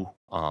too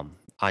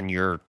on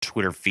your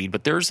Twitter feed,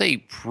 but there's a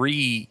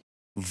pretty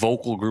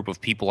vocal group of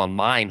people on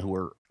mine who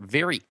are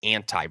very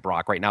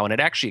anti-Brock right now, and it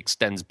actually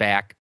extends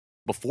back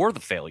before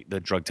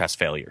the drug test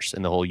failures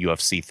and the whole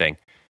UFC thing.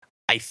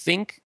 I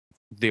think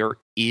there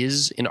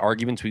is an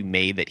argument to be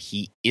made that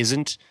he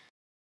isn't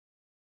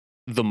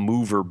the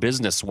mover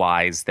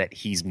business-wise that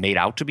he's made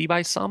out to be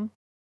by some.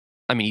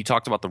 I mean, you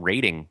talked about the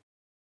rating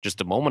just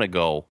a moment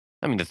ago.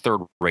 I mean, the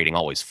third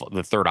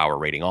hour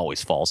rating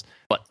always falls,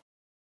 but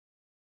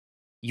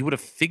you would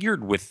have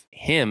figured with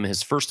him,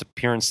 his first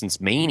appearance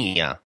since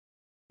Mania.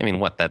 I mean,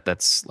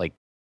 that's like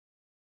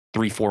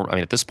 3-4. I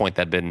mean, at this point,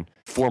 that'd been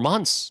 4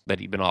 months that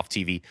he'd been off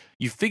TV.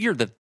 You figured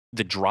that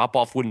the drop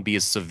off wouldn't be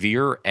as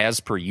severe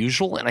as per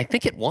usual, and I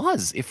think it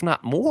was, if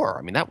not more.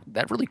 I mean,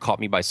 that really caught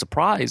me by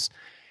surprise.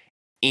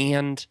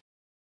 And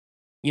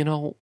I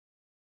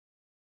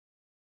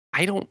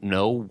don't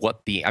know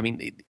what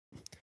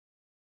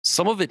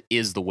some of it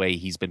is the way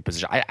he's been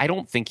positioned. I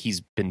don't think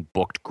he's been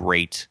booked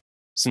great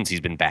since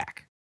he's been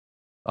back.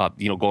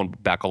 Going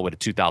back all the way to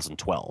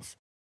 2012.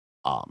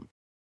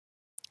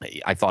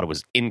 I thought it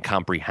was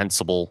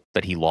incomprehensible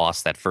that he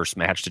lost that first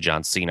match to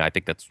John Cena. I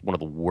think that's one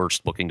of the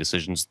worst booking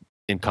decisions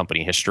in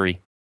company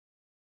history,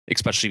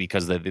 especially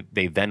because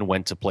they then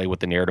went to play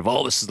with the narrative,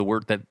 this is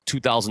that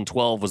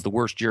 2012 was the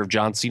worst year of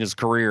John Cena's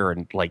career,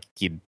 and like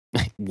he'd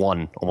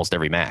won almost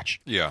every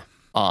match. Yeah.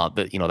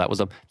 That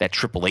was that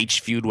Triple H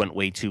feud went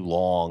way too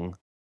long.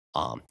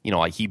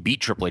 He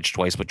beat Triple H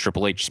twice, but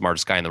Triple H,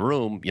 smartest guy in the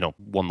room,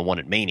 won the one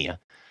at Mania.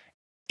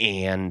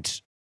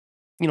 And,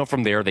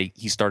 from there,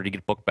 he started to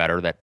get booked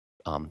better. That,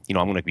 I'm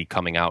going to be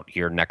coming out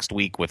here next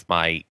week with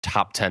my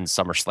top 10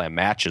 SummerSlam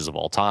matches of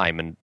all time.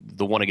 And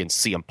the one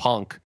against CM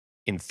Punk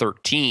in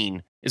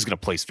 2013 is going to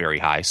place very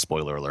high,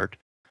 spoiler alert.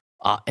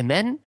 And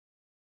then,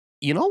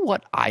 you know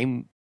what?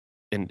 And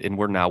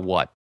we're now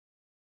what?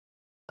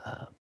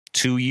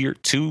 2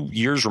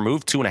 years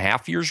removed,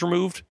 2.5 years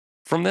removed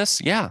from this?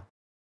 Yeah.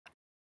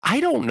 I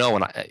don't know,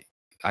 and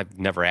I've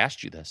never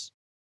asked you this.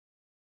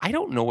 I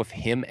don't know if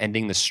him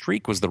ending the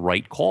streak was the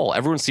right call.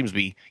 Everyone seems to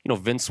be,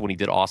 Vince, when he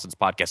did Austin's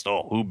podcast,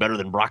 who better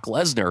than Brock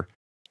Lesnar?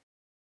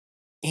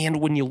 And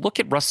when you look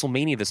at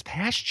WrestleMania this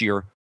past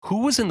year,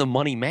 who was in the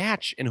money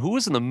match and who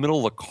was in the middle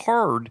of the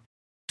card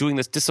doing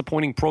this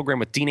disappointing program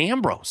with Dean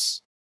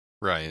Ambrose?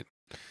 Right.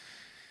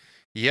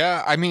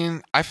 Yeah, I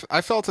mean, I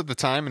felt at the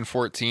time in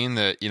 14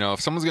 that,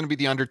 if someone's going to be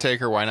The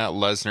Undertaker, why not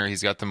Lesnar?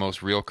 He's got the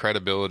most real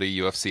credibility,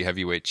 UFC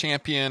heavyweight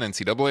champion,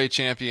 NCAA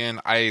champion.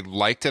 I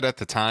liked it at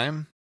the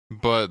time,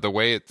 but the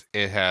way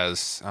it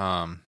has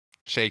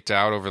shaked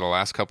out over the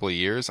last couple of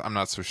years, I'm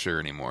not so sure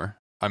anymore.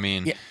 I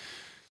mean,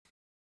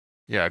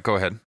 yeah, go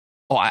ahead.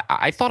 Oh,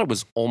 I thought it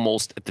was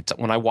almost at the time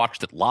when I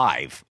watched it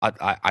live.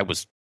 I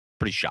was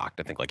pretty shocked.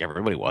 I think like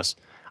everybody was.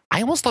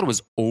 I almost thought it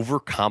was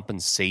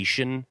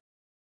overcompensation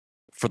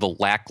for the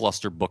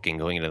lackluster booking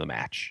going into the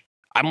match.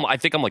 I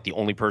think I'm like the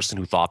only person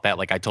who thought that.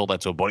 Like I told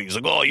that to a buddy. He's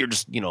like, "Oh, you're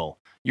just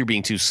you're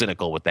being too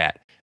cynical with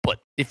that." But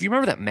if you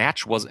remember that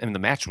match the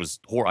match was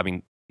horrible. I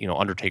mean,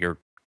 Undertaker,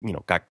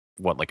 got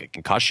like a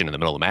concussion in the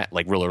middle of the match,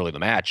 like real early in the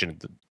match,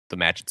 and the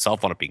match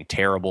itself wound up being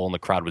terrible, and the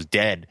crowd was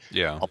dead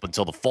up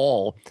until the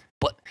fall.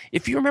 But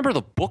if you remember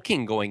the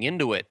booking going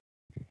into it,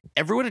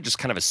 everyone had just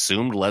kind of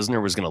assumed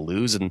Lesnar was going to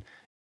lose, and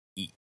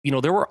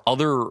there were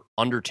other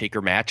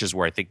Undertaker matches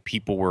where I think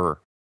people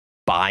were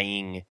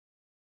buying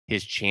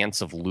his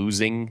chance of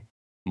losing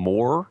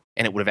more,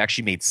 and it would have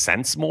actually made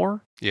sense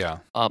more. Yeah.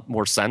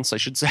 More sense, I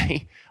should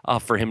say,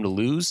 for him to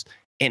lose.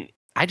 And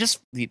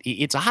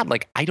it's odd.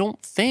 Like, I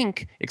don't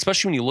think,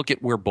 especially when you look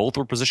at where both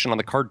were positioned on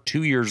the card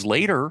 2 years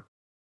later,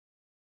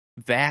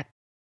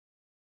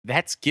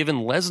 that's given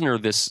Lesnar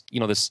this,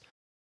 this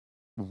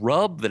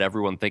rub that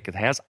everyone think it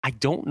has. I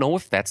don't know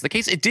if that's the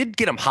case. It did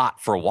get him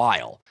hot for a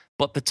while,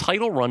 but the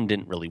title run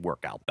didn't really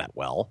work out that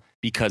well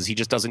because he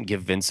just doesn't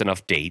give Vince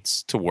enough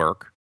dates to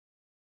work.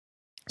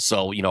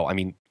 So,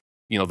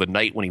 the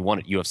night when he won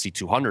at UFC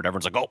 200,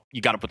 everyone's like, "Oh,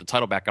 you got to put the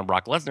title back on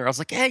Brock Lesnar." I was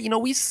like, "Yeah,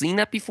 we've seen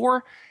that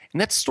before,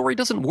 and that story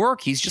doesn't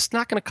work. He's just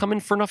not going to come in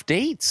for enough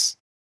dates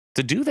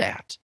to do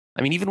that."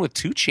 I mean, even with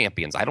two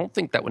champions, I don't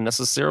think that would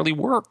necessarily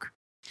work.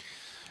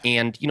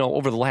 And,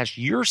 over the last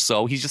year or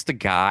so, he's just a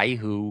guy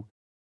who,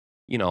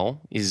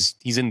 he's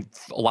in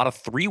a lot of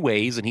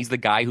three-ways, and he's the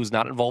guy who's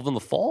not involved in the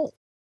fall.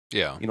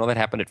 Yeah. That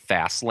happened at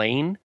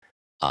Fastlane.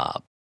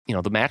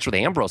 The match with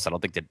Ambrose, I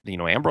don't think that,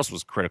 Ambrose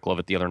was critical of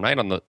it the other night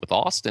with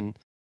Austin,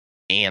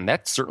 and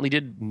that certainly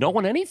did no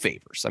one any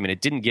favors. I mean,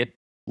 it didn't get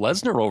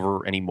Lesnar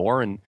over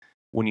anymore, and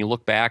when you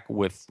look back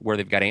with where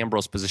they've got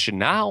Ambrose positioned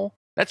now,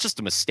 that's just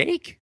a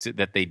mistake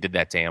that they did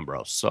that to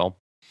Ambrose. So,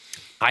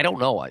 I don't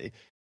know.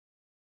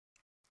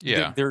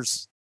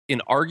 There's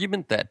an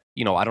argument that,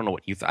 I don't know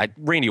what you think.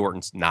 Randy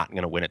Orton's not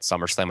going to win at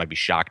SummerSlam. I'd be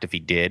shocked if he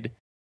did.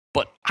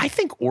 But I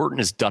think Orton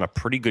has done a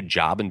pretty good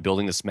job in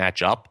building this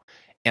match up.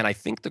 And I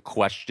think the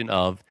question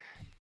of,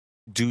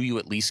 do you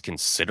at least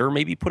consider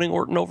maybe putting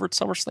Orton over at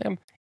SummerSlam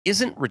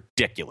isn't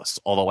ridiculous.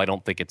 Although I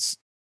don't think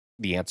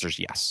the answer is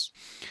yes.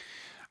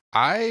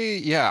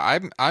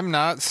 I'm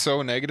not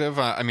so negative.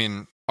 I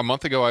mean, a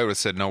month ago I would have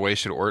said no way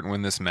should Orton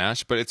win this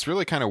match. But it's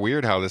really kind of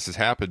weird how this has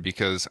happened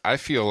because I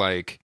feel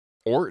like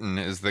Orton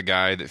is the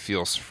guy that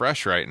feels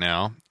fresh right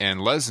now,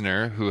 and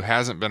Lesnar, who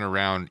hasn't been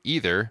around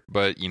either,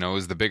 but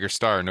is the bigger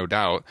star, no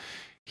doubt.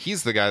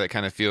 He's the guy that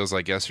kind of feels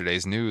like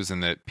yesterday's news,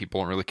 and that people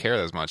don't really care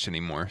as much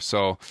anymore.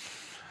 So,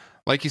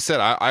 like you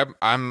said,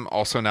 I'm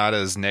also not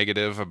as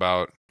negative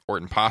about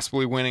Orton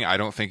possibly winning. I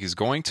don't think he's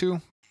going to,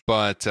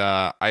 but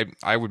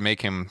I would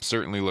make him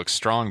certainly look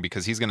strong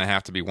because he's going to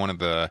have to be one of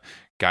the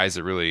guys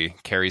that really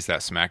carries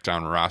that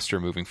SmackDown roster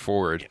moving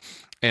forward.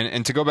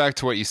 And to go back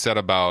to what you said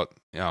about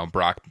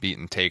Brock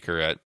beating Taker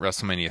at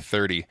WrestleMania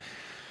 30,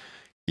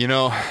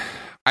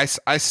 I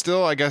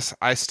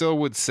still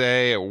would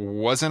say it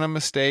wasn't a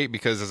mistake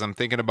because as I'm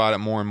thinking about it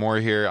more and more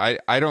here,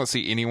 I don't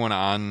see anyone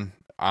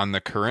on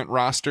the current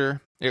roster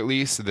at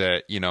least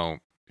that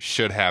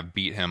should have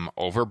beat him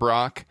over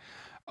Brock.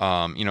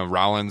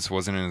 Rollins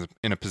wasn't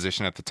in a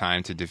position at the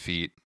time to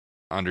defeat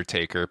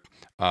Undertaker.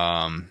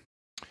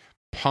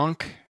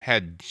 Punk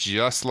had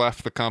just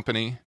left the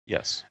company.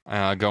 Yes.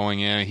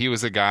 Going in. He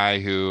was a guy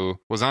who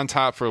was on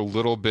top for a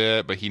little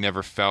bit, but he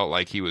never felt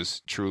like he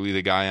was truly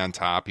the guy on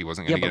top. He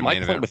wasn't going to get a main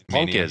event. My point with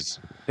Punk is,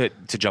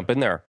 to jump in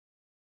there,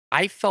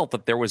 I felt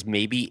that there was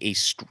maybe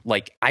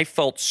I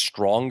felt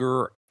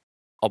stronger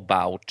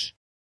about,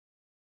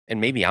 and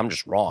maybe I'm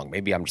just wrong,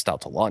 maybe I'm just out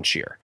to lunch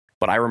here,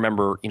 but I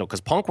remember, because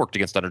Punk worked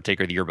against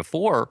Undertaker the year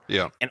before,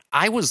 and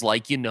I was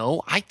like,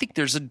 I think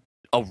there's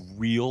a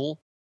real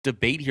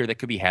debate here that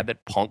could be had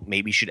that Punk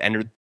maybe should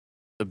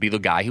be the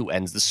guy who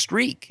ends the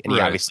streak, and he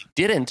obviously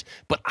didn't,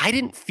 but I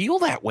didn't feel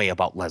that way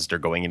about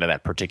Lesnar going into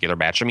that particular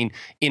match. I mean,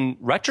 in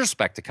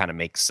retrospect, it kind of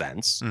makes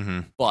sense,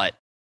 but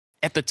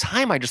at the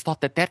time, I just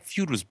thought that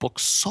feud was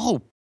booked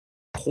so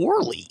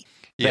poorly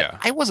that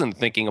I wasn't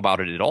thinking about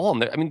it at all.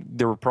 And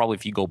there were probably,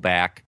 if you go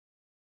back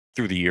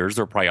through the years,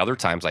 there were probably other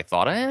times I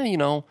thought,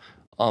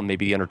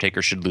 maybe the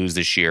Undertaker should lose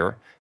this year,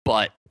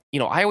 but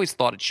I always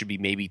thought it should be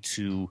maybe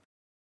to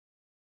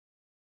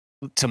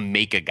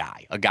make a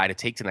guy to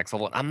take to the next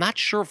level. And I'm not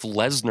sure if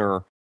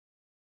Lesnar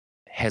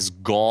has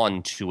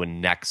gone to a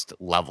next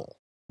level,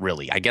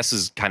 really. I guess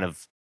is kind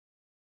of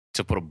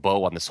to put a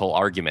bow on this whole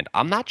argument.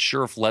 I'm not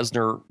sure if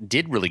Lesnar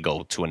did really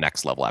go to a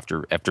next level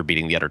after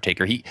beating The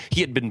Undertaker. He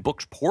had been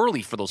booked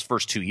poorly for those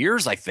first 2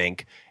 years, I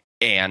think,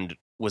 and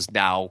was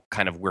now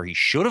kind of where he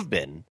should have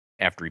been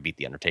after he beat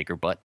The Undertaker,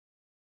 but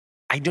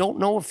I don't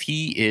know if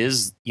he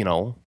is,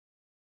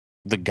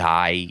 the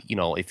guy,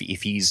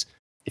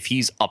 if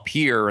he's up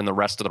here and the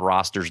rest of the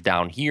roster's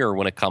down here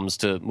when it comes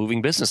to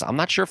moving business. I'm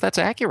not sure if that's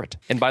accurate.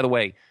 And by the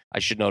way, I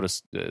should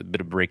notice a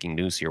bit of breaking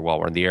news here while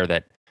we're in the air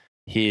that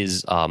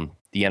the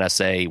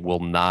NSA will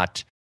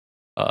not,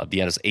 the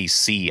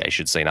NSAC, I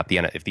should say, not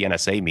if the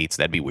NSA meets,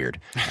 that'd be weird.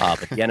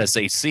 But the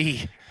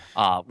NSAC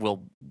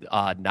will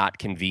not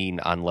convene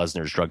on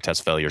Lesnar's drug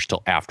test failures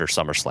till after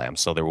SummerSlam.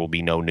 So there will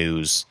be no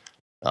news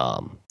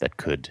that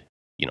could,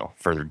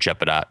 further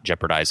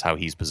jeopardize how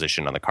he's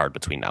positioned on the card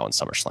between now and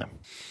SummerSlam.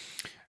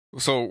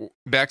 So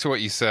back to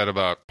what you said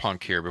about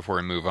Punk here before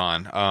we move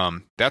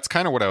on. That's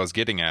kind of what I was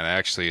getting at,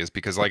 actually, is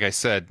because, like I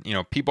said,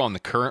 people on the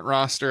current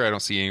roster, I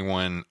don't see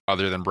anyone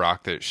other than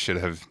Brock that should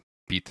have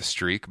beat the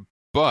streak.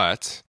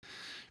 But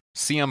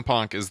CM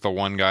Punk is the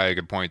one guy I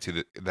could point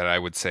to that I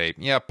would say,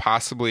 yeah,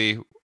 possibly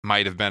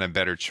might have been a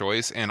better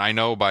choice. And I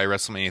know by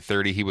WrestleMania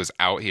 30, he was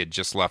out. He had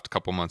just left a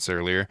couple months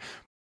earlier.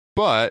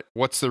 But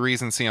what's the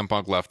reason CM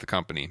Punk left the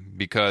company?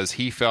 Because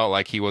he felt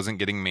like he wasn't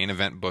getting main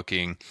event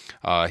booking.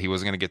 He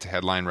wasn't going to get to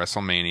headline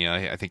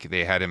WrestleMania. I think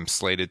they had him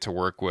slated to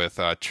work with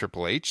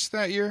Triple H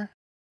that year,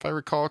 if I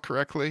recall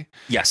correctly.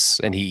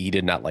 Yes, and he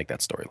did not like that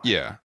storyline.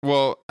 Yeah.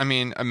 Well, I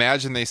mean,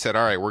 imagine they said,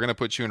 all right, we're going to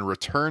put you in a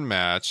return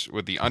match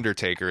with The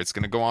Undertaker. It's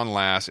going to go on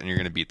last, and you're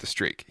going to beat the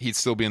streak. He'd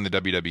still be in the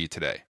WWE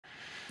today.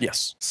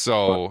 Yes.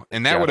 So,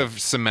 and that would have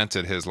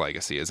cemented his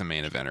legacy as a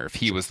main eventer if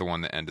he was the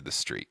one that ended the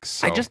streak.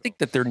 So, I just think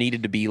that there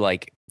needed to be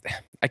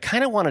I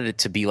kind of wanted it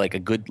to be like a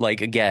good,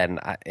 again,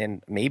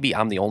 and maybe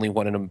I'm the only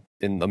one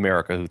in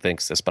America who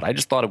thinks this, but I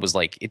just thought it was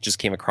it just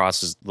came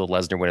across as the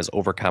Lesnar win as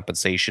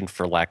overcompensation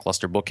for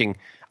lackluster booking.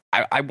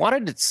 I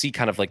wanted to see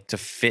kind of to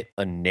fit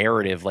a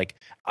narrative.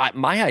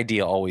 My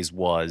idea always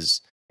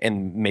was,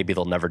 and maybe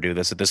they'll never do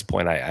this at this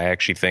point. I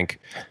actually think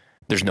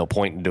there's no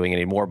point in doing it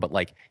anymore. But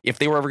if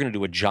they were ever going to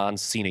do a John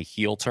Cena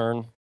heel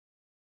turn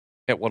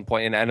at one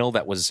point, and I know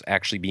that was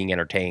actually being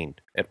entertained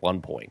at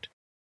one point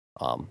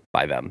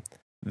by them,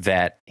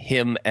 that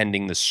him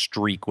ending the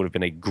streak would have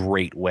been a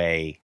great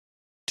way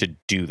to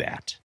do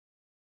that.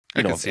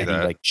 I can see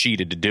that. He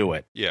cheated to do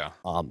it. Yeah.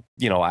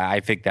 I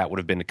think that would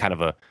have been kind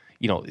of a,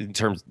 in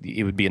terms,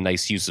 it would be a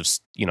nice use of,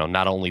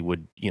 not only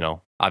would,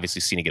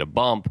 obviously Cena get a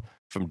bump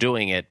from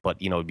doing it, but,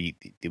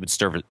 it would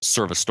serve a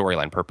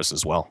storyline purpose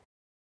as well.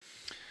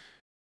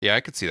 Yeah, I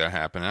could see that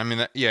happen. I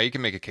mean, you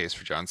can make a case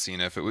for John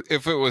Cena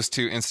if it was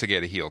to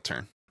instigate a heel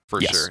turn,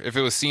 for sure. If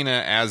it was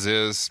Cena as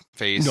is,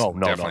 face,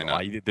 definitely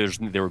not.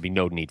 There would be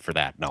no need for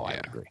that. No, I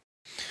would agree.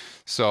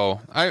 So,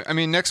 I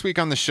mean, next week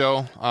on the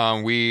show,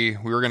 we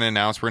were going to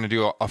announce we're going to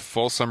do a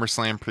full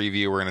SummerSlam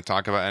preview. We're going to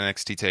talk about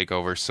NXT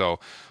TakeOver.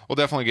 So, we'll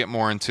definitely get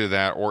more into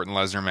that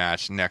Orton-Lesnar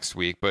match next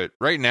week. But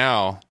right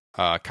now,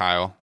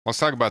 Kyle, let's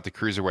talk about the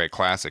Cruiserweight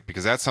Classic,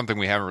 because that's something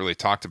we haven't really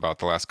talked about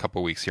the last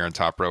couple of weeks here on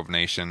Top Rope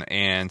Nation.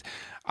 And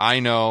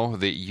I know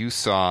that you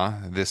saw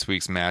this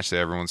week's match that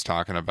everyone's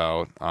talking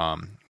about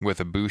with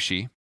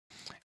Ibushi,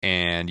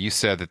 and you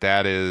said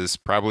that is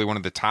probably one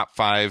of the top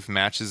 5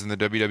 matches in the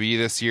WWE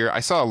this year. I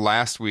saw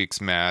last week's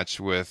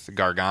match with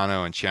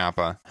Gargano and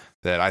Ciampa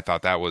that I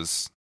thought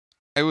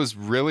it was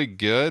really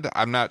good.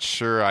 I'm not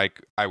sure I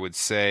would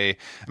say.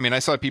 I mean, I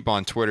saw people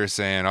on Twitter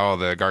saying, "Oh,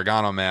 the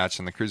Gargano match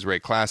and the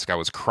Cruiserweight Classic, I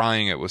was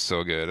crying. It was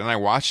so good." And I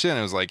watched it, and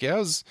it was like, "Yeah,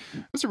 it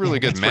was a really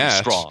good match."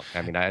 Strong.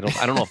 I mean, I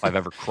don't know if I've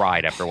ever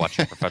cried after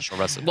watching professional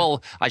wrestling.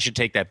 Well, I should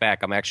take that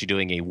back. I'm actually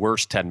doing a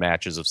worst 10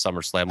 matches of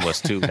SummerSlam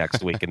list too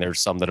next week, and there's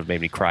some that have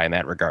made me cry in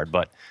that regard.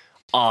 But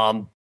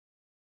I'm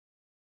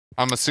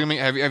assuming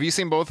have you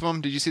seen both of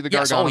them? Did you see the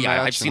Gargano match?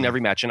 I've seen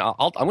every match, and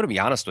I'm going to be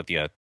honest with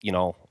you.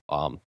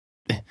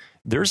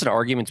 There's an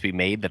argument to be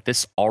made that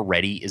this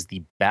already is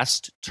the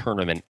best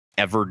tournament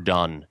ever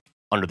done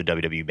under the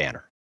WWE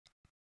banner,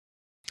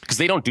 because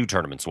they don't do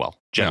tournaments well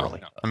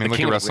generally. No. I mean,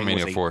 look at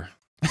WrestleMania 4.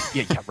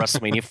 Yeah,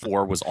 WrestleMania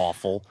 4 was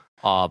awful.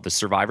 The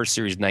Survivor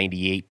Series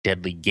 98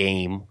 Deadly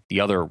Game, the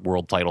other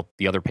world title,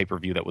 the other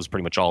pay-per-view that was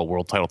pretty much all a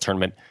world title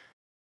tournament.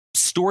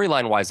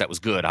 Storyline wise, that was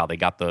good. How they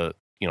got they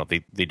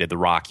did the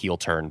Rock heel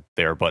turn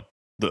there, but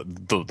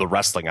the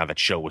wrestling on that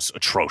show was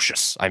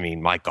atrocious. I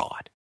mean, my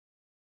God.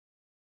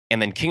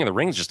 And then King of the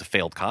Ring is just a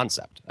failed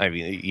concept. I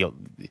mean,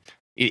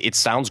 it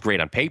sounds great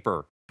on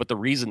paper, but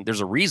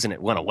there's a reason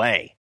it went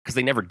away, because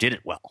they never did it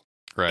well.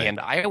 Right. And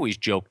I always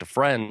joke to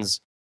friends,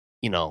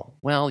 with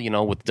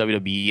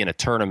WWE in a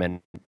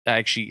tournament.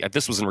 Actually,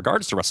 this was in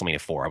regards to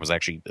WrestleMania 4. I was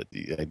actually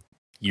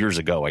years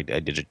ago. I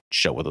did a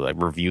show I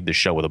reviewed the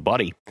show with a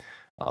buddy.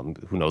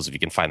 Who knows if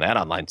you can find that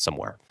online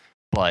somewhere?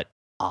 But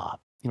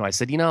I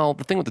said,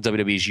 the thing with the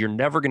WWE is you're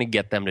never going to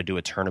get them to do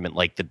a tournament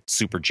like the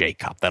Super J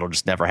Cup. That'll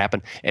just never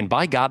happen. And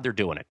by God, they're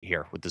doing it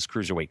here with this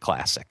Cruiserweight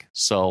Classic.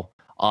 So,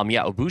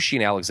 Ibushi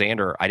and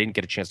Alexander, I didn't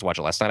get a chance to watch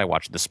it last night. I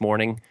watched it this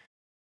morning.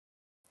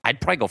 I'd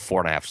probably go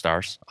 4.5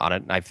 stars on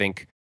it. And I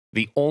think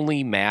the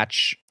only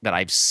match that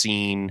I've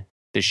seen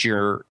this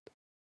year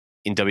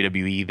in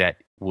WWE that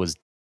was,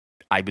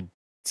 I would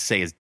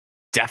say, is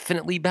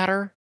definitely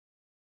better,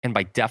 and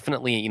by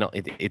definitely,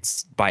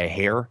 it's by a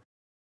hair,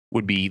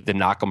 would be the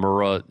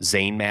Nakamura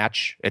Zayn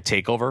match at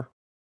TakeOver.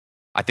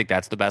 I think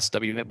that's the best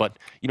WWF. But,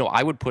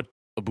 I would put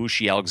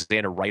Ibushi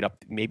Alexander right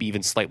up, maybe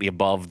even slightly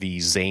above the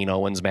Zayn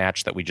Owens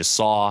match that we just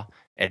saw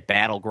at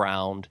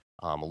Battleground.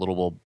 A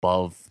little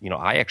above,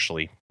 I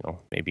actually,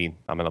 maybe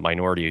I'm in the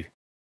minority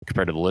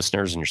compared to the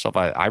listeners and yourself.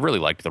 I really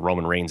liked the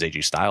Roman Reigns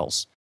AJ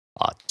Styles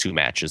 2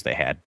 matches they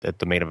had at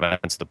the main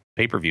events, the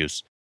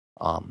pay-per-views,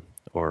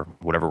 or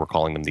whatever we're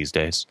calling them these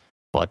days.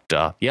 But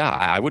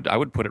I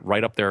would put it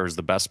right up there as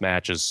the best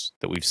matches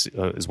that we've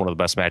is one of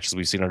the best matches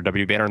we've seen under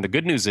WWE banner. And the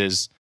good news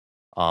is,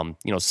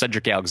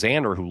 Cedric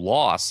Alexander, who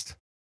lost,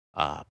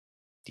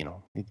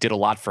 it did a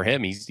lot for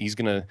him. He's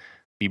going to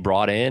be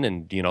brought in,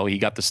 and he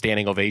got the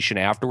standing ovation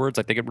afterwards.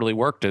 I think it really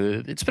worked.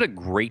 It's been a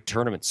great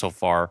tournament so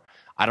far.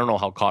 I don't know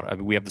how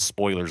we have the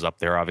spoilers up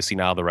there. Obviously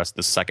now the rest of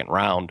the second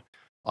round.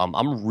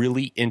 I'm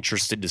really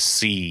interested to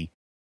see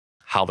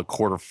how the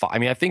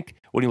I think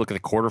when you look at the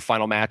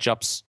quarterfinal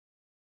matchups,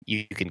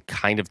 you can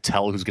kind of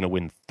tell who's going to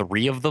win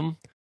 3 of them.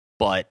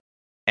 But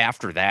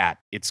after that,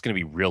 it's going to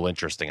be real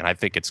interesting. And I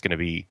think it's going to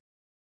be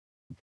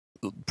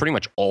pretty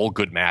much all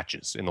good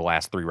matches in the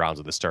last 3 rounds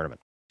of this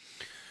tournament.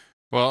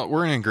 Well,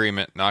 we're in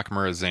agreement.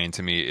 Nakamura Zayn,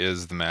 to me,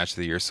 is the match of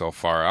the year so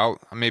far.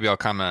 Maybe I'll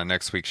comment on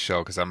next week's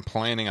show because I'm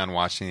planning on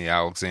watching the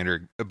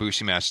Alexander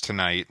Ibushi match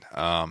tonight.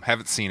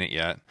 Haven't seen it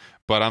yet,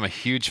 but I'm a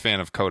huge fan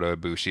of Kota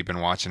Ibushi. Been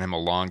watching him a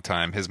long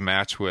time. His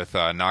match with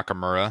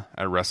Nakamura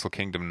at Wrestle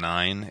Kingdom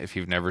 9, if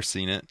you've never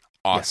seen it,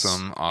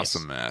 awesome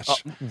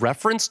match.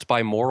 Referenced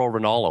by Mauro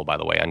Ranallo, by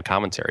the way, on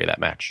commentary, that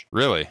match.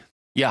 Really?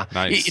 Yeah.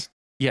 Nice.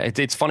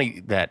 It's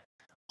funny that,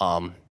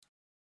 I've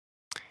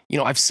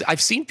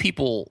seen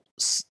people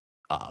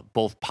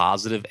both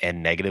positive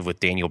and negative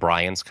with Daniel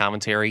Bryan's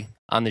commentary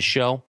on this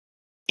show.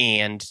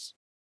 And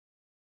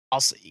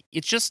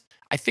it's just,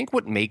 I think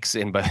what makes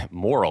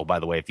Mauro, by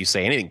the way, if you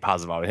say anything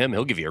positive about him,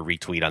 he'll give you a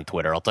retweet on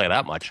Twitter. I'll tell you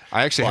that much.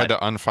 I actually had to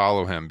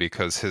unfollow him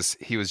because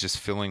he was just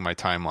filling my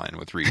timeline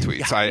with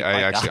retweets.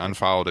 I actually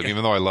unfollowed him,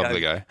 even though I love the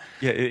guy.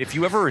 Yeah, if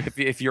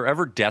you're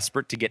ever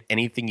desperate to get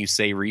anything you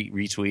say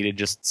retweeted,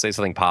 just say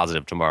something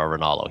positive to Mauro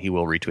Ranallo. He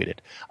will retweet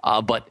it.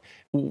 But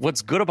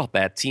what's good about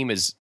that team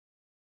is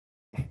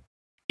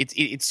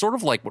it's sort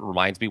of like what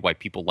reminds me why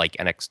people like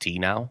NXT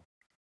now.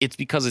 It's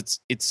because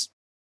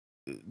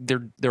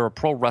they're a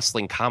pro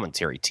wrestling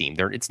commentary team.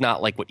 It's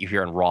not like what you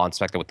hear on Raw and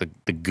SmackDown with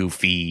the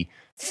goofy,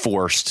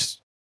 forced,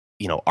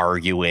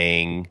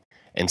 arguing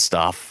and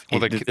stuff.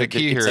 Well, the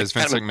key here is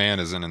Vince McMahon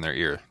isn't in their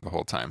ear the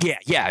whole time.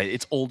 Yeah,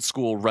 it's old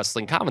school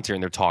wrestling commentary,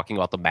 and they're talking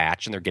about the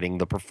match and they're getting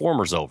the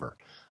performers over.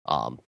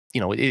 And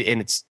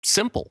it's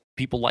simple.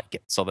 People like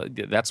it, so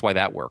that's why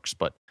that works.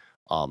 But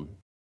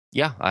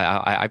yeah,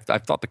 I've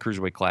thought the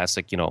Cruiserweight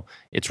Classic,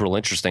 it's real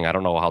interesting. I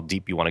don't know how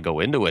deep you want to go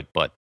into it,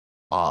 but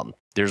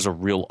there's a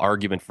real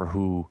argument for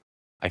who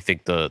I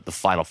think the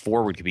final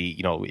forward could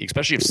be,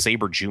 especially if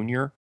Sabre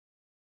Jr.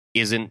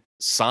 isn't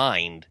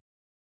signed.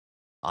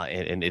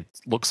 And it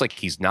looks like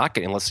he's not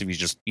getting, unless he's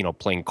just,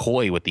 playing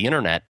coy with the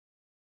internet.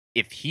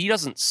 If he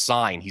doesn't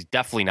sign, he's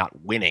definitely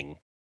not winning.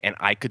 And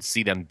I could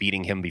see them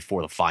beating him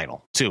before the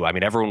final, too. I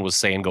mean, everyone was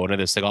saying going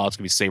into this thing, it's going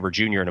to be Sabre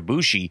Jr. and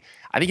Ibushi.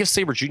 I think if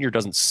Sabre Jr.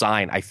 doesn't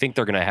sign, I think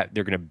they're going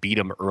to beat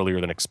him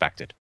earlier than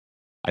expected.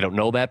 I don't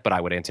know that, but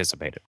I would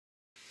anticipate it.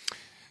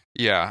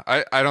 Yeah,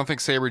 I don't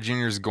think Sabre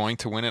Jr. is going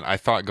to win it. I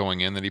thought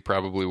going in that he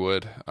probably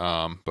would.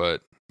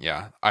 But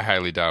yeah, I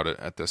highly doubt it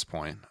at this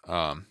point.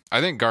 I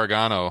think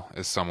Gargano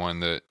is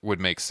someone that would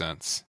make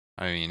sense.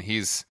 I mean,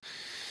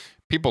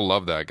 people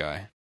love that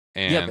guy.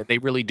 And yeah, they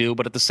really do.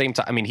 But at the same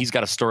time, I mean, he's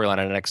got a storyline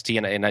on NXT,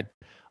 and I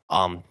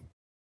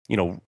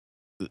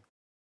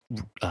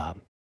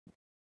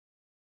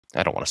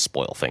don't want to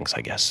spoil things,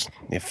 I guess,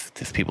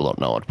 if people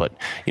don't know it. But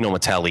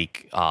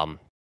Metalik,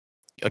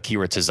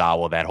 Akira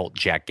Tozawa, that whole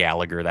Jack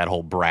Gallagher, that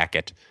whole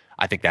bracket,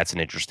 I think that's an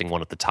interesting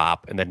one at the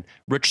top. And then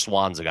Rich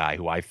Swann's a guy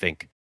who I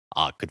think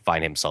could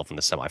find himself in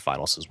the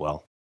semifinals as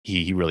well.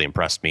 He really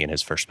impressed me in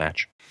his first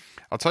match.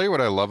 I'll tell you what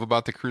I love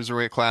about the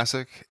Cruiserweight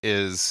Classic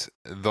is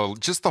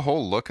just the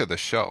whole look of the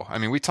show. I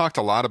mean, we talked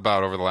a lot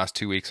about over the last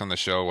 2 weeks on the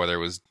show, whether it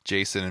was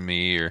Jason and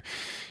me or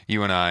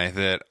you and I,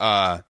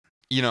 that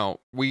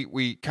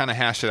we kind of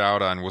hashed it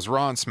out on, was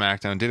Raw and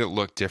SmackDown, did it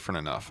look different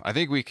enough? I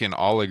think we can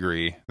all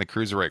agree the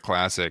Cruiserweight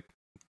Classic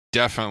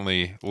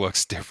definitely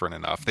looks different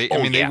enough. They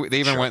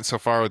even went so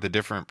far with the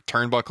different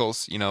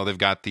turnbuckles. They've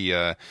got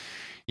the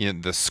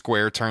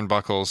square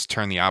turnbuckles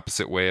turn the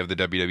opposite way of the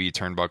WWE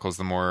turnbuckles.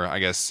 The more, I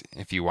guess,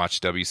 if you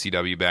watch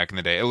WCW back in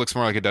the day, it looks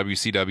more like a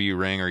WCW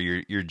ring or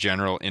your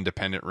general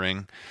independent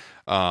ring.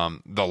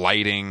 The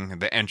lighting,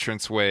 the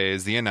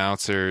entranceways, the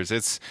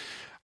announcers.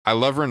 I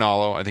love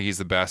Ranallo. I think he's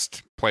the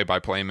best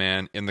play-by-play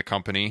man in the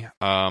company.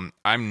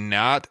 I'm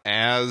not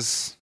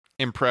as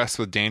impressed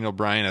with Daniel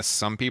Bryan as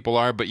some people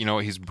are, but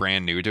he's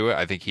brand new to it.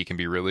 I think he can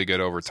be really good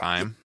over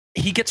time.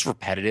 He gets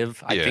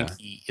repetitive. I think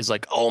he is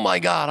like, oh my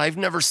God, I've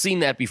never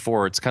seen that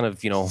before. It's kind of,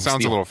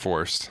 sounds a little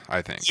forced,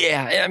 I think.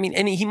 Yeah. I mean,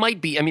 and he might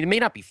be, it may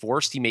not be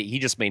forced. He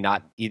just may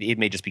not, it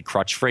may just be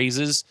crutch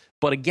phrases.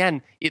 But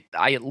again,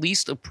 I at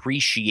least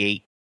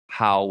appreciate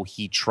how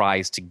he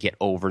tries to get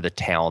over the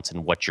talent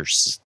and what you're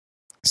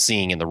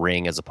seeing in the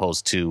ring as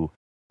opposed to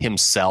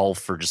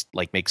himself or just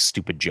like make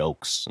stupid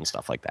jokes and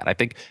stuff like that. I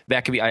think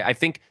that could be, I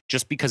think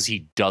just because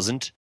he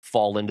doesn't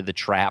fall into the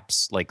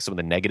traps, like some of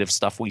the negative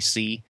stuff we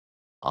see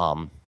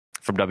from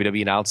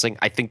WWE announcing,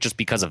 I think just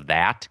because of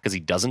that, because he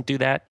doesn't do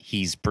that,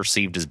 he's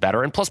perceived as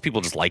better. And plus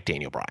people just like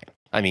Daniel Bryan.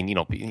 I mean,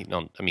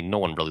 no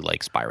one really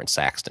likes Byron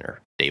Saxton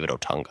or David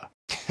Otunga.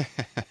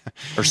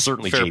 Or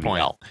certainly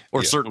JBL.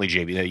 Or certainly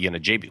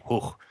JB.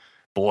 Whew,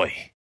 boy.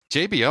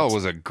 JBL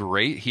was a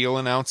great heel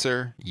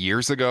announcer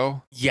years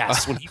ago.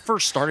 Yes, when he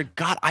first started,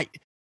 God,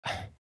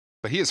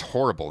 But he is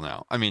horrible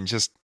now. I mean,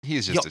 he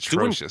is just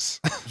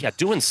atrocious.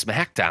 Doing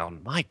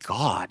SmackDown, my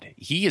God.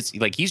 He is,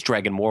 like, he's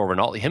dragging more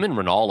Ronaldo. Him and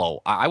Ronaldo,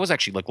 I was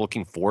actually, like,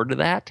 looking forward to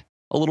that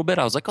a little bit.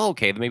 I was like, oh,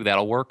 okay, maybe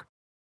that'll work.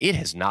 It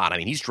has not. I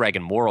mean, he's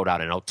dragging Moro down,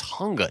 and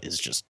Otunga is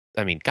just,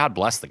 I mean, God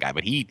bless the guy,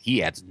 but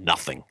he adds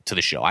nothing to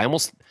the show. I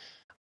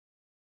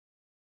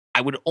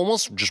would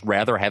almost just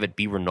rather have it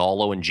be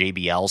Ronaldo and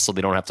JBL so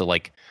they don't have to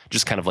like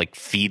just kind of like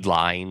feed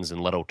lines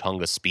and let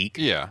Otunga speak.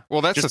 Yeah.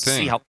 Well, that's just the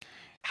thing.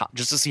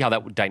 Just to see how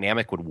that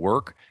dynamic would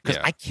work.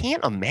 Because I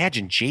can't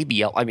imagine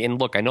JBL. I mean,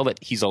 look, I know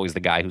that he's always the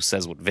guy who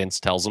says what Vince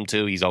tells him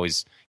to. He's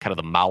always kind of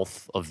the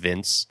mouth of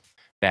Vince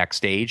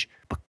backstage.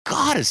 But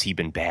God, has he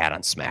been bad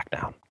on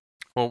SmackDown?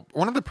 Well,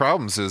 one of the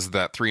problems is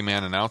that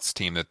 3-man announce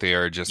team that they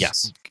are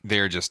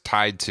just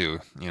tied to,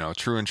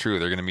 true and true.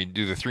 They're going to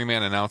do the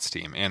 3-man announce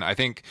team. And I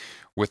think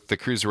with the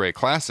Cruiserweight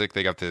Classic,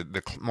 they got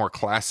the more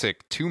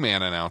classic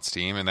 2-man announce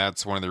team, and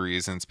that's one of the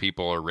reasons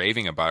people are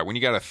raving about it. When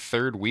you got a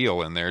third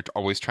wheel in there,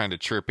 always trying to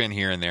chirp in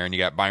here and there, and you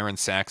got Byron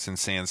Saxton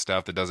saying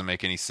stuff that doesn't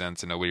make any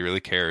sense and nobody really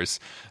cares.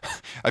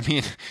 I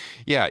mean,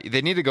 yeah,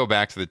 they need to go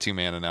back to the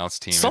 2-man announce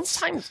team.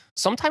 Sometimes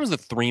the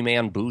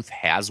 3-man booth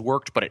has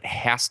worked, but it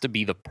has to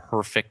be the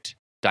perfect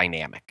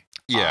dynamic.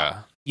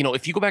 Yeah.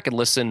 If you go back and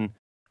listen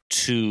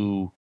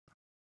to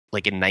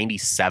like in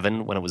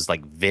 97 when it was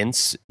like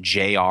Vince,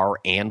 JR,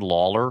 and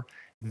Lawler,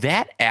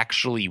 that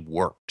actually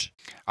worked.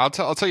 I'll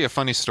tell you a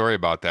funny story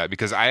about that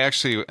because I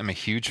actually am a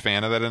huge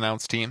fan of that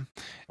announce team.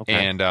 Okay.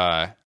 And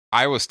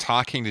I was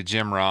talking to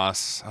Jim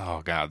Ross,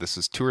 oh God, this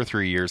is 2 or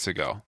 3 years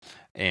ago.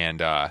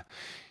 And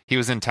he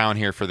was in town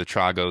here for the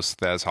Tragos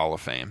Thez Hall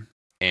of Fame.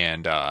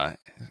 And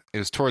it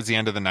was towards the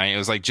end of the night. It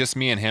was like just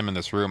me and him in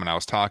this room, and I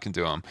was talking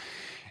to him.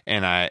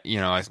 And I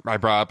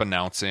brought up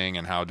announcing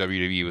and how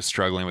WWE was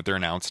struggling with their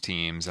announce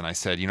teams. And I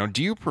said,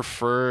 do you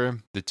prefer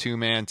the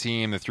 2-man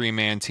team, the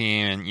 3-man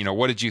team? And,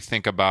 what did you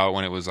think about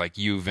when it was like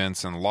you,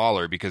 Vince, and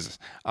Lawler? Because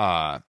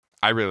I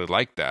really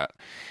liked that.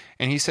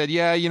 And he said,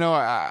 yeah,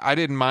 I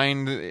didn't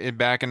mind it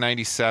back in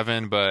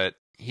 97, but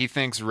he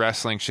thinks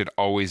wrestling should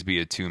always be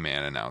a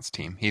 2-man announce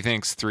team. He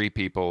thinks 3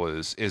 people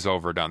is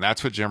overdone.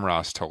 That's what Jim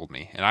Ross told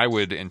me. And I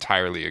would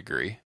entirely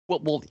agree.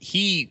 Well,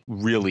 he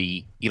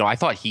really, I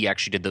thought he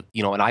actually did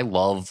and I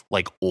love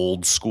like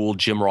old school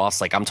Jim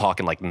Ross. Like I'm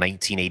talking like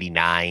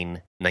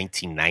 1989,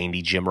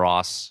 1990 Jim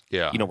Ross.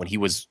 Yeah. When he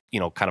was,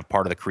 kind of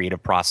part of the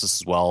creative process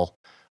as well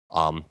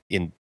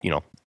in,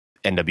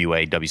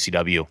 NWA,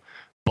 WCW.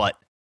 But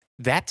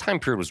that time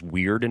period was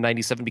weird in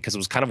 97 because it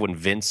was kind of when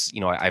Vince,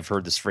 I've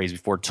heard this phrase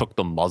before, took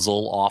the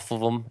muzzle off of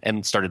him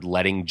and started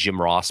letting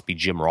Jim Ross be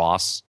Jim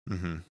Ross.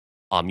 Mm-hmm.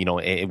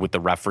 With the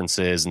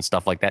references and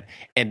stuff like that.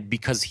 And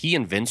because he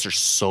and Vince are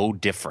so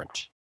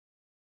different,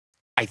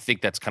 I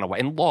think that's kind of why.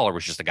 And Lawler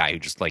was just a guy who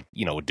just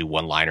would do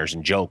one-liners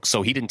and jokes.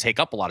 So he didn't take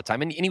up a lot of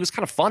time. And he was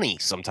kind of funny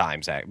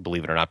sometimes,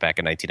 believe it or not, back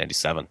in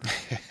 1997.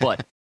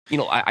 But,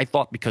 I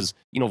thought because,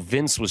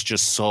 Vince was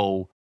just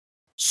so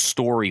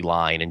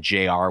storyline and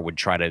JR would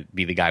try to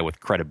be the guy with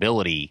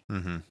credibility.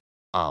 Mm-hmm.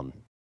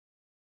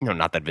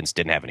 Not that Vince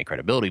didn't have any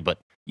credibility, but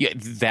yeah,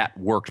 that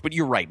worked. But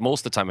you're right.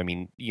 Most of the time, I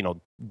mean,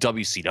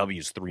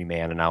 WCW's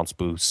 3-man announce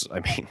booths, I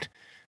mean,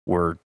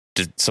 were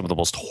some of the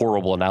most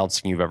horrible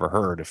announcing you've ever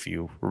heard, if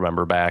you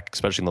remember back,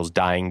 especially in those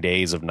dying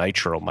days of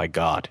Nitro. My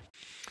God.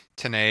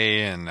 Tenay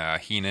and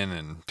Heenan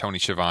and Tony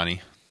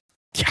Schiavone.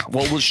 Yeah,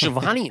 well,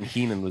 Schiavone and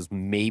Heenan was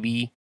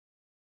maybe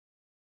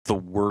the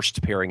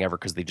worst pairing ever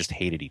because they just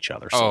hated each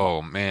other.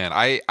 So man.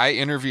 I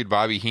interviewed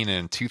Bobby Heenan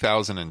in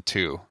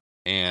 2002.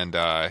 And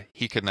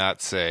he could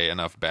not say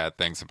enough bad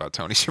things about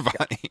Tony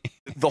Schiavone.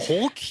 The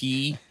whole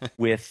key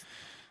with,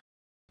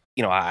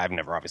 I've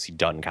never obviously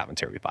done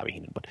commentary with Bobby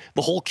Heenan, but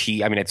the whole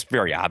key, I mean, it's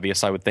very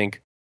obvious, I would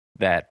think,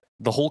 that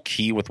the whole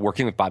key with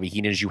working with Bobby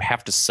Heenan is you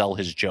have to sell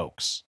his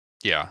jokes.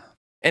 Yeah.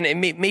 And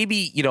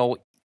maybe,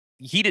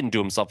 he didn't do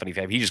himself any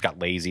favor. He just got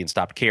lazy and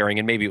stopped caring.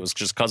 And maybe it was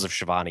just because of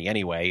Schiavone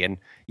anyway. And,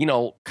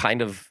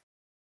 kind of,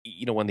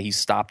 when he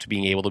stopped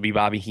being able to be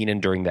Bobby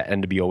Heenan during the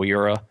NWO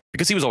era,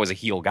 because he was always a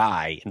heel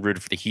guy and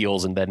rooted for the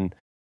heels. And then,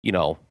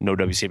 no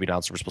WCW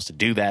announcers were supposed to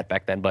do that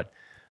back then. But,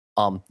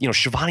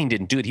 Schiavone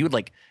didn't do it. He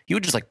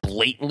would just like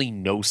blatantly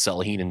no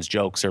sell Heenan's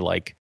jokes or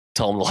like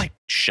tell him to like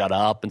shut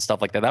up and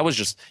stuff like that. That was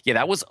just,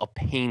 that was a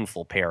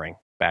painful pairing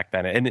back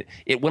then. And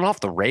it went off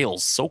the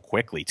rails so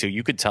quickly too.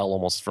 You could tell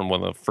almost from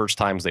one of the first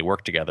times they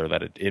worked together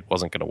that it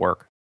wasn't going to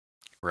work.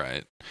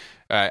 Right.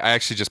 I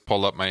actually just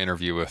pulled up my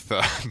interview with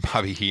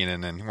Bobby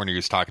Heenan, and when he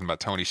was talking about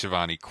Tony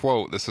Schiavone,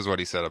 quote, this is what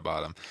he said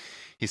about him.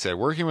 He said,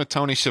 working with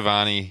Tony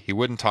Schiavone, he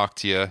wouldn't talk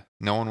to you.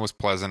 No one was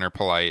pleasant or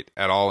polite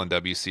at all in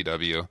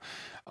WCW.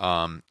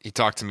 He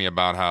talked to me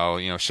about how,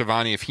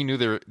 Schiavone, if he knew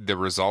the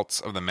results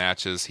of the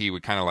matches, he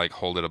would kind of like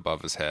hold it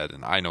above his head.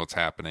 And I know what's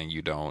happening.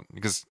 You don't.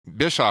 Because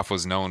Bischoff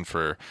was known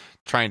for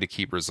trying to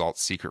keep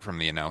results secret from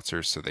the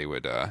announcers so they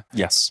would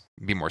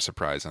be more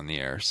surprised on the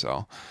air.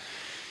 So,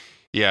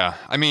 yeah,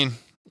 I mean,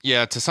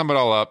 yeah, to sum it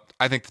all up,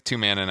 I think the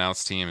 2-man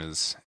announce team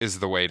is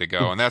the way to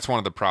go. And that's one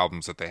of the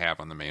problems that they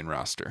have on the main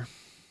roster.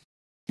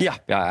 Yeah,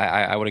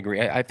 I would agree.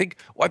 I think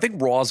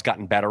Raw's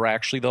gotten better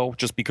actually, though,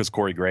 just because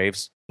Corey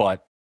Graves.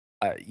 But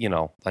I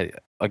don't like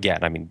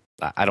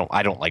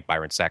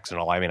Byron Saxton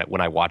at all. I mean, when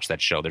I watch that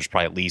show, there's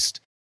probably at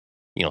least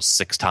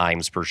 6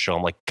 times per show.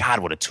 I'm like, God,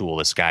 what a tool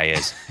this guy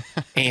is.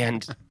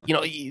 And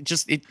I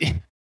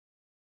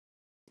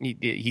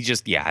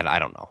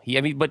don't know.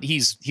 But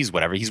he's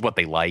whatever. He's what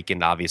they like,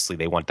 and obviously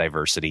they want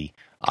diversity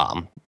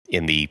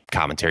in the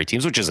commentary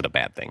teams, which isn't a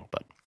bad thing.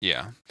 But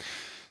yeah.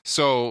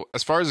 So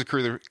as far as the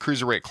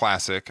Cruiserweight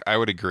Classic, I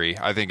would agree.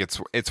 I think it's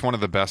one of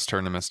the best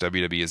tournaments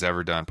WWE has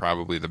ever done,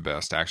 probably the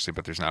best actually,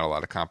 but there's not a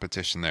lot of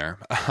competition there.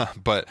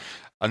 But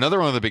another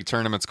one of the big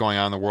tournaments going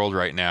on in the world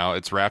right now,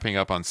 it's wrapping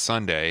up on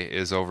Sunday,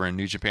 is over in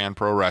New Japan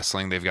Pro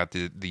Wrestling. They've got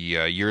the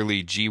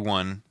yearly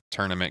G1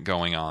 tournament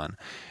going on.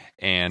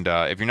 And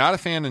if you're not a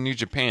fan of New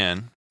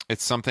Japan,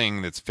 it's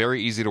something that's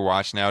very easy to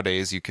watch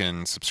nowadays. You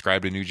can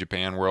subscribe to New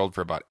Japan World for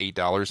about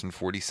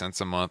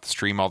 $8.40 a month,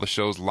 stream all the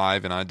shows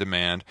live and on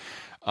demand.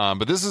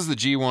 But this is the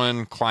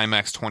G1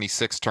 Climax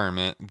 26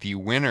 tournament. The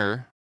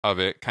winner of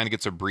it kind of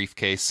gets a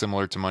briefcase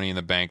similar to Money in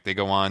the Bank. They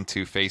go on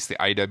to face the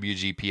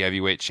IWGP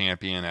Heavyweight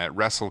Champion at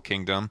Wrestle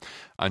Kingdom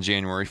on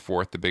January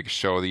 4th, the biggest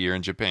show of the year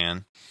in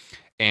Japan.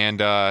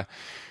 And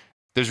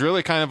there's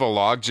really kind of a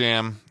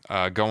logjam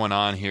going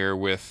on here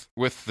with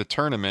the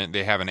tournament.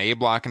 They have an A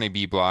block and a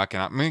B block,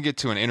 and I'm going to get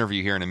to an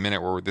interview here in a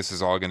minute where this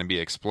is all going to be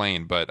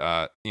explained. But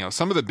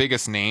some of the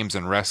biggest names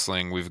in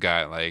wrestling, we've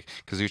got like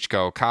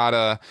Kazuchika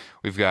Okada,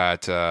 we've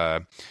got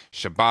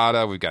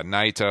Shibata, we've got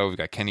Naito, we've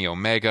got Kenny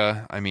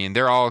Omega. I mean,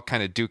 they're all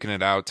kind of duking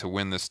it out to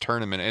win this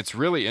tournament. It's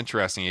really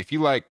interesting. If you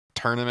like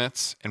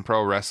tournaments in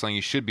pro wrestling,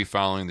 you should be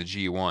following the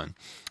G1.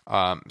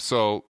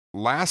 So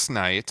last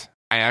night,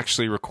 I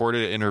actually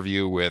recorded an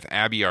interview with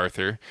Abby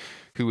Arthur,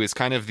 who is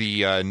kind of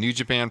the New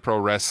Japan Pro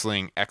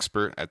Wrestling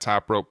expert at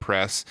Top Rope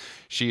Press.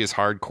 She is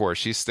hardcore.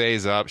 She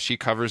stays up. She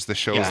covers the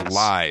shows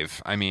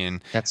live. I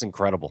mean, that's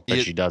incredible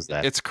that she does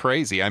that. It's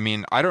crazy. I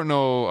mean, I don't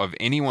know of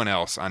anyone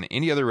else on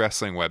any other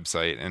wrestling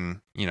website,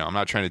 and I'm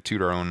not trying to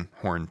toot our own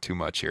horn too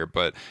much here,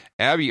 but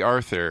Abby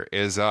Arthur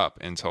is up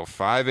until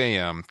 5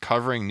 a.m.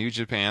 covering New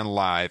Japan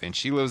live, and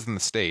she lives in the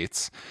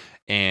States.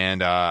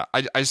 And I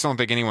just don't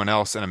think anyone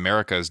else in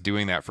America is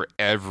doing that for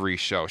every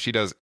show. She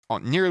does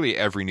nearly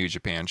every New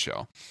Japan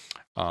show.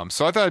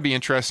 So I thought it'd be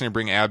interesting to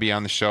bring Abby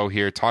on the show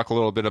here, talk a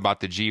little bit about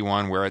the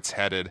G1, where it's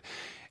headed,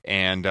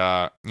 and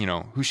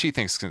who she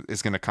thinks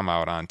is going to come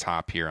out on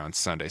top here on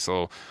Sunday.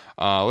 So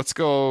let's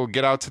go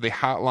get out to the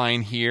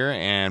hotline here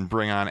and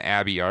bring on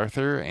Abby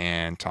Arthur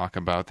and talk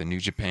about the New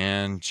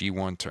Japan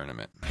G1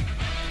 tournament.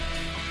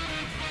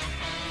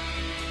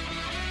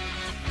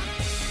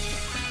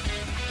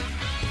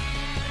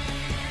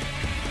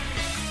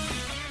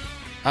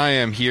 I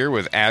am here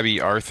with Abby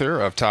Arthur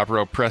of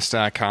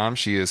TopRopePress.com.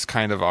 She is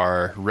kind of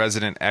our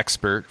resident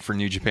expert for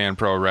New Japan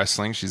Pro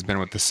Wrestling. She's been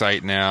with the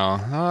site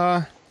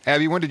now.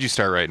 Abby, when did you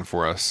start writing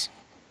for us?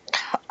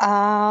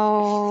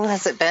 Oh,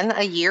 has it been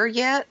a year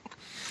yet?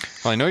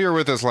 Well, I know you were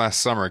with us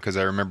last summer because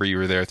I remember you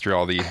were there through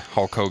all the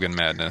Hulk Hogan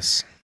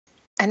madness.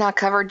 And I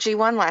covered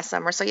G1 last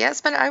summer. So, yeah, it's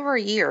been over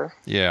a year.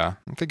 Yeah,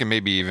 I'm thinking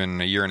maybe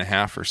even a year and a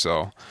half or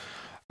so.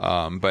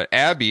 But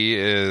Abby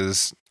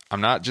is... I'm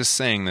not just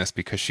saying this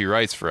because she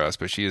writes for us,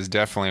 but she is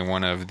definitely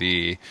one of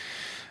the...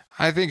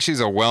 I think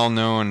she's a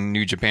well-known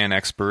New Japan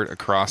expert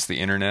across the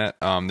internet.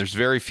 There's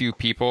very few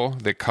people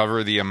that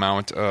cover the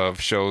amount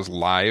of shows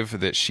live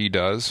that she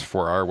does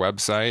for our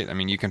website. I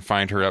mean, you can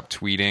find her up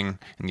tweeting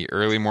in the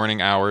early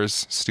morning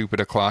hours, stupid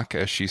o'clock,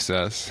 as she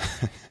says,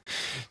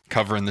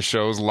 covering the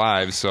shows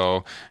live.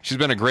 So she's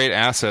been a great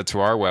asset to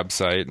our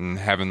website and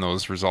having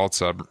those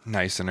results up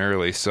nice and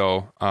early.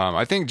 So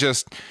I think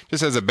just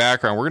as a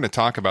background, we're going to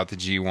talk about the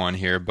G1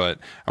 here, but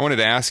I wanted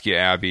to ask you,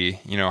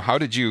 Abby, how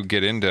did you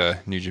get into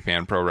New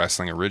Japan Pro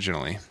Wrestling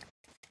originally?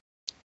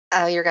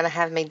 Oh, you're going to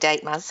have me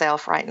date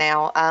myself right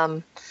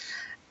now.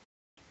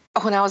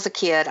 When I was a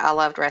kid, I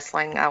loved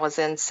wrestling. I was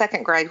in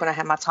second grade when I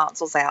had my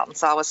tonsils out, and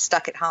so I was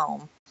stuck at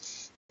home.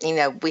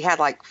 We had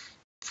like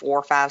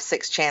 4, 5,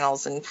 6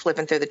 channels, and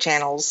flipping through the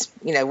channels,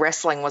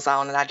 wrestling was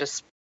on, and I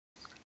just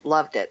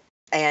loved it.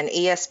 And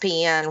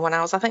ESPN, when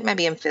I was, I think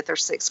maybe in 5th or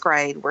 6th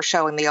grade, were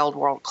showing the old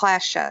World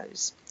Class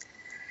shows.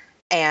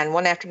 And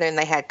one afternoon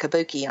they had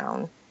Kabuki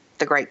on,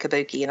 the great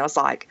Kabuki, and I was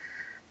like,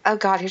 oh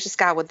God, here's this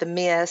guy with the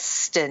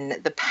mist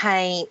and the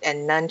paint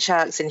and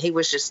nunchucks, and he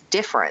was just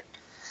different.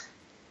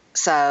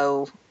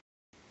 So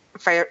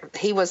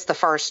he was the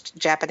first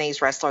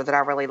Japanese wrestler that I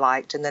really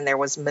liked. And then there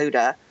was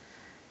Muda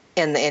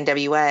in the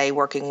NWA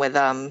working with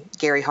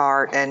Gary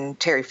Hart and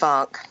Terry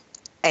Funk.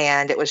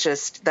 And it was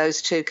just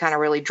those two kind of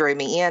really drew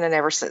me in. And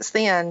ever since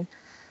then,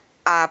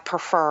 I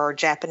prefer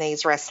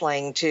Japanese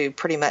wrestling to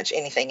pretty much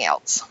anything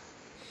else.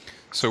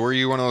 So were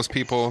you one of those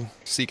people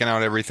seeking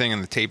out everything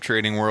in the tape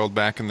trading world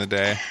back in the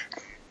day?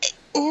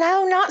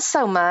 No, not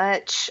so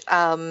much.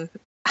 I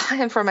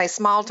am from a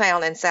small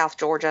town in South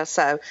Georgia,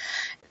 so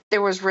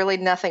there was really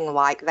nothing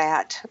like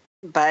that.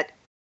 But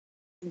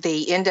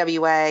the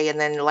NWA and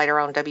then later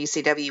on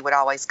WCW would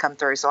always come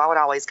through, so I would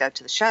always go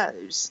to the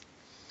shows.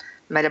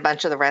 Met a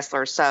bunch of the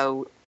wrestlers,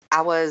 so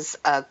I was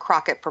a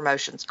Crockett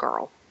Promotions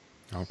girl.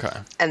 Okay.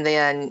 And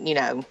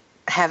then,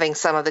 having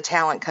some of the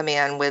talent come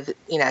in with,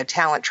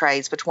 talent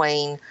trades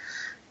between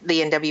the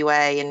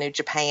NWA and New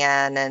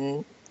Japan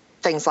and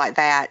things like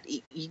that,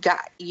 you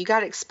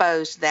got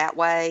exposed that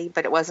way,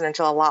 but it wasn't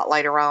until a lot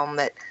later on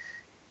that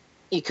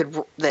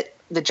that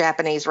the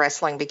Japanese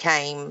wrestling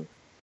became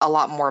a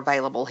lot more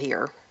available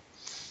here.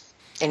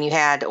 And you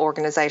had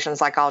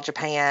organizations like All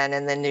Japan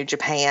and then New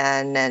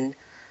Japan, and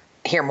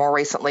here more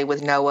recently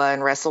with Noah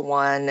and Wrestle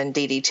One and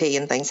DDT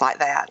and things like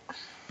that.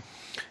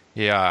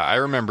 Yeah, I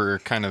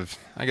remember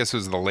I guess it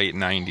was the late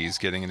 90s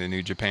getting into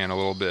New Japan a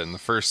little bit. And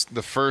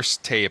the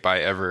first tape I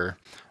ever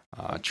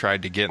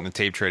tried to get in the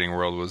tape trading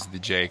world was the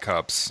J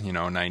Cups,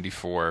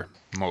 94,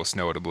 most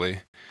notably.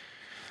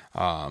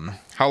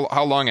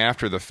 How long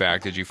after the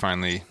fact did you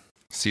finally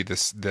see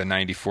the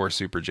 94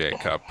 Super J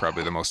Cup,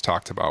 probably the most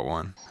talked about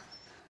one?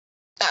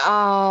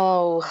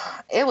 Oh,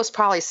 it was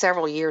probably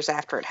several years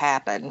after it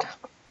happened.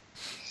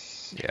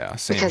 Yeah,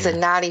 same because here. in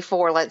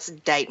 94, let's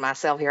date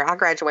myself here, I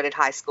graduated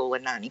high school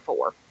in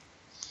 94.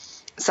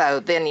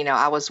 So then,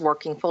 I was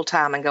working full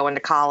time and going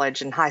to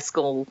college in high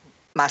school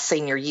my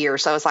senior year.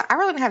 So it's like, I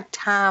really didn't have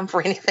time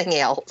for anything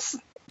else.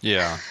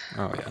 Yeah.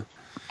 Oh, yeah.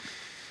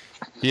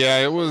 Yeah,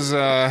 it was,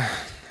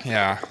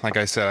 like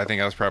I said, I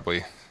think I was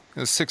probably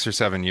 6 or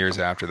 7 years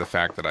after the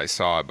fact that I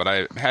saw it, but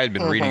I had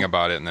been reading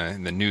about it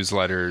in the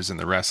newsletters and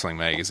the wrestling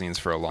magazines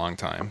for a long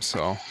time.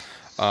 So,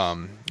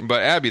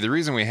 but Abby, the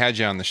reason we had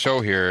you on the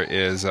show here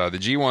is the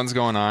G1's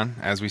going on,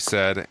 as we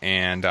said,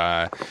 and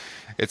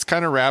it's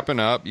kind of wrapping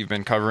up. You've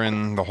been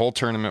covering the whole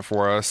tournament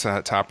for us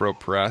at Top Rope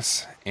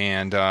Press,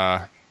 and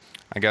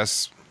I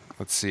guess,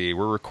 let's see,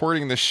 we're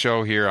recording this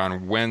show here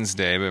on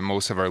Wednesday, but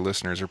most of our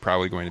listeners are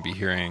probably going to be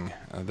hearing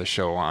the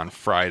show on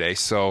Friday.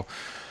 So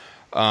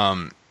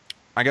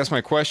I guess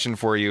my question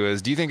for you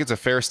is, do you think it's a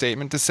fair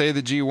statement to say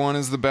the G1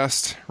 is the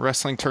best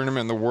wrestling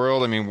tournament in the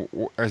world? I mean,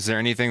 is there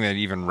anything that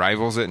even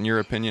rivals it in your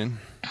opinion?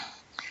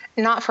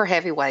 Not for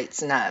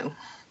heavyweights, no.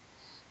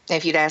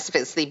 If you'd ask if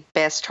it's the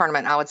best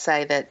tournament, I would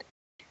say that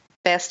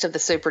best of the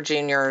Super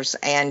Juniors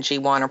and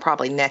G1 are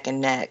probably neck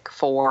and neck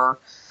for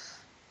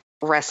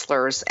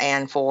wrestlers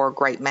and for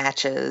great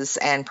matches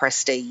and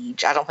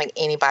prestige. I don't think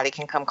anybody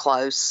can come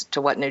close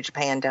to what New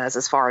Japan does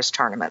as far as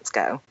tournaments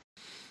go.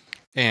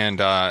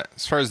 And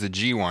as far as the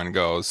G1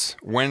 goes,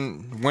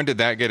 when did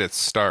that get its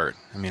start?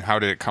 I mean, how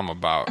did it come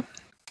about?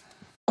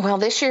 Well,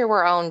 this year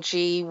we're on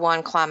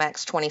G1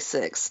 Climax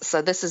 26.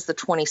 So this is the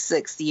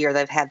 26th year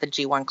they've had the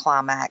G1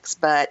 Climax.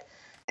 But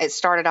it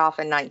started off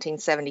in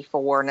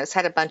 1974, and it's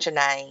had a bunch of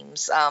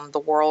names. The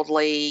World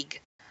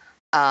League,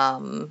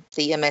 the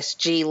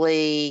MSG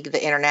League,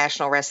 the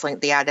International Wrestling,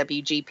 the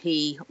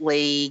IWGP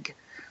League,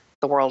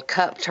 the World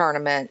Cup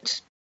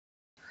Tournament.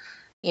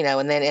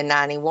 And then in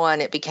 91,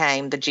 it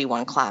became the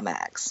G1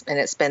 Climax, and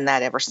it's been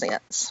that ever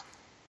since.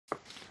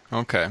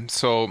 Okay.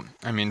 So,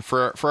 I mean,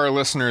 for our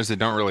listeners that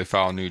don't really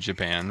follow New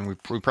Japan,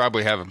 we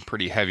probably have a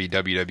pretty heavy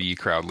WWE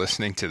crowd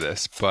listening to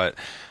this, but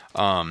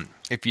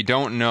if you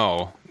don't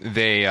know,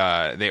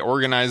 they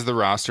organize the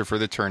roster for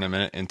the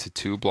tournament into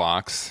two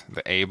blocks,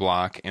 the A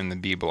block and the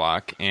B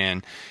block.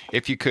 And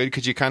if you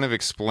could you kind of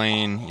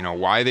explain,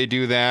 why they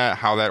do that,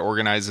 how that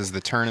organizes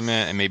the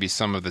tournament, and maybe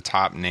some of the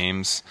top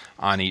names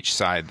on each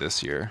side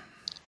this year?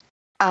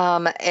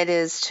 It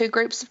is two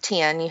groups of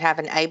 10. You have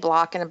an A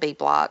block and a B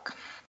block.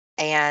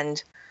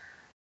 And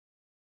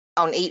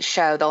on each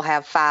show, they'll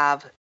have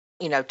 5,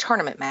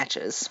 tournament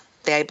matches.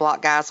 The A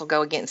block guys will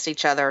go against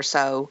each other,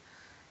 so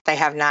they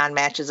have 9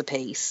 matches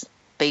apiece.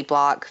 B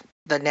block,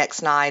 the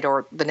next night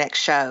or the next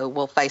show,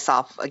 will face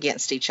off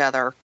against each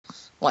other.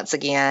 Once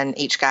again,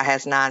 each guy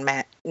has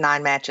 9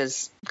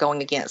 matches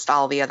going against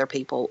all the other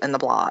people in the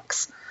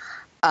blocks.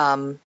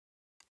 You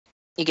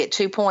get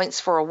 2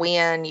 points for a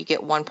win. You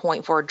get 1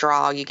 point for a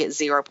draw. You get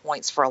 0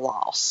 points for a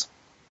loss.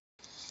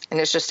 And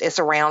it's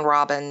a round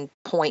robin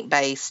point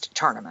based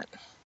tournament.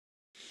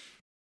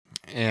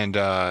 And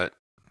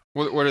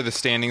what are the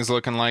standings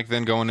looking like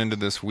then going into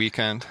this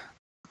weekend?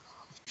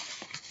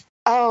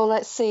 Oh,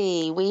 let's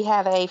see. We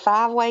have a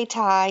 5-way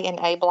tie in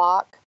A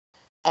block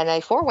and a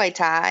 4-way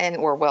tie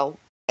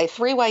a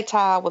 3-way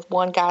tie with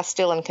one guy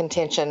still in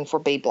contention for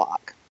B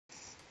block.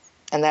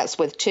 And that's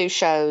with 2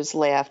 shows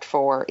left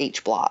for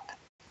each block.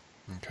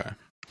 Okay.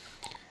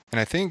 And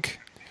I think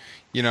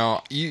You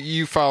know,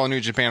 you follow New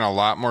Japan a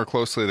lot more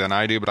closely than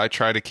I do, but I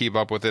try to keep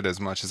up with it as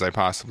much as I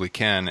possibly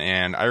can.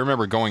 And I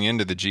remember going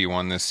into the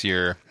G1 this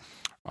year.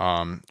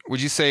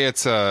 Would you say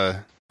it's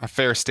a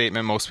fair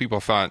statement? Most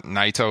people thought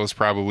Naito was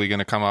probably going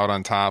to come out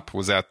on top.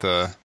 Was that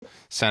the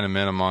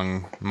sentiment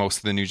among most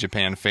of the New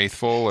Japan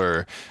faithful,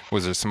 or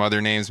was there some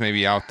other names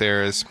maybe out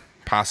there as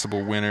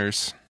possible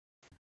winners?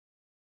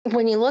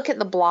 When you look at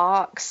the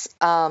blocks,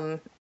 I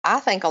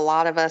think a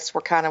lot of us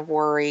were kind of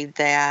worried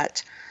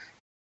that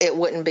it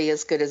wouldn't be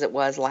as good as it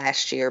was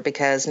last year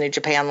because New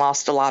Japan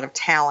lost a lot of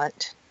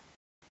talent,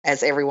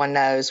 as everyone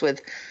knows,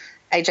 with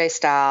AJ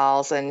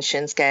Styles and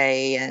Shinsuke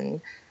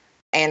and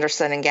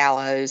Anderson and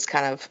Gallows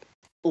kind of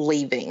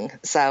leaving.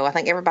 So I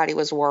think everybody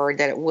was worried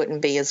that it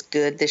wouldn't be as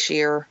good this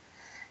year.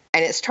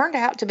 And it's turned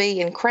out to be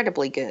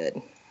incredibly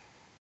good.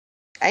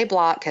 A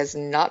Block has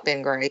not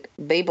been great.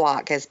 B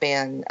Block has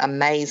been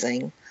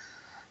amazing.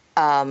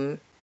 I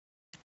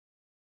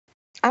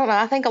don't know.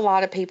 I think a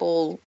lot of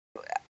people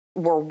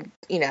were,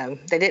 they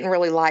didn't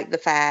really like the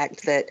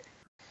fact that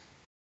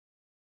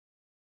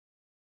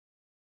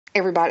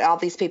all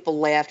these people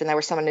left and they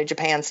were some of New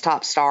Japan's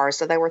top stars.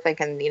 So they were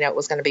thinking, it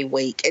was going to be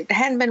weak. It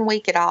hadn't been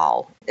weak at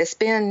all. It's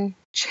been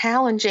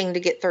challenging to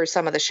get through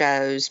some of the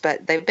shows,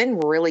 but they've been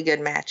really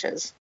good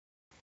matches.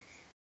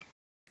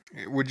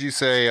 Would you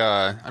say,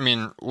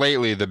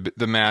 lately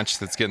the match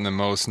that's getting the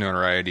most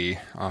notoriety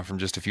from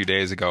just a few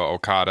days ago,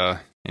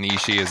 Okada and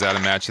Ishii, is that a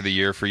match of the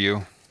year for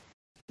you?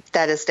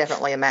 That is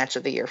definitely a match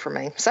of the year for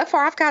me. So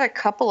far, I've got a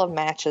couple of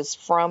matches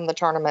from the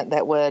tournament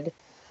that would,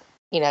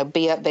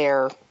 be up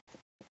there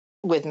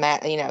with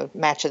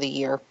match of the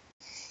year.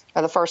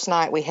 The first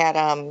night we had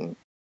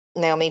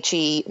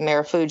Naomichi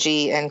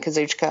Marufuji and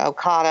Kazuchika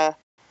Okada,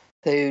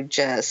 who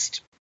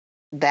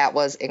that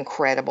was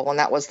incredible, and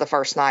that was the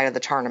first night of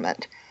the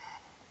tournament.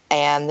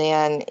 And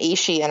then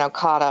Ishii and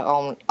Okada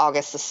on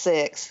August the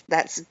 6th,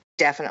 that's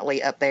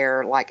definitely up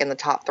there, like in the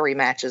top 3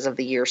 matches of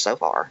the year so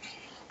far.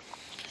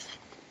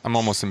 I'm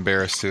almost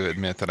embarrassed to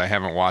admit that I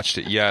haven't watched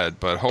it yet,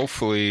 but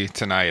hopefully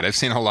tonight. I've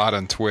seen a lot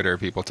on Twitter,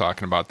 people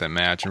talking about that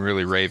match and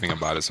really raving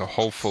about it, so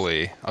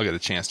hopefully I'll get a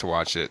chance to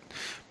watch it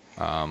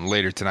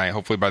later tonight.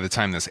 Hopefully by the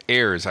time this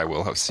airs, I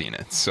will have seen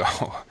it, so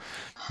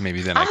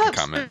maybe then I can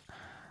comment.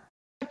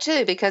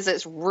 Too, because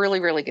it's really,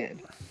 really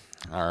good.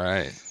 All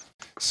right.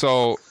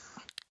 So,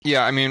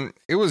 yeah,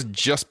 it was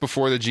just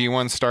before the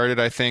G1 started,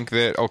 I think,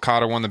 that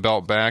Okada won the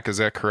belt back. Is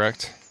that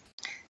correct?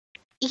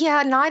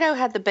 Yeah, Naito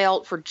had the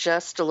belt for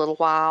just a little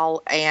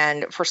while,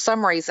 and for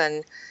some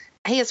reason,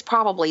 he is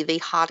probably the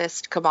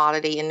hottest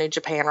commodity in New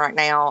Japan right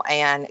now,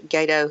 and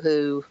Gato,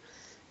 who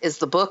is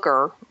the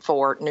booker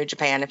for New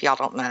Japan, if y'all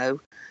don't know,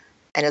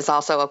 and is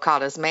also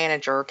Okada's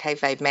manager,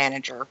 kayfabe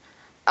manager,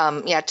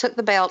 took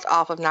the belt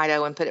off of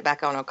Naito and put it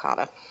back on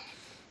Okada.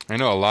 I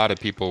know a lot of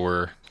people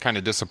were kind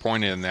of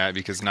disappointed in that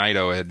because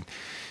Naito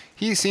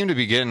he seemed to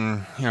be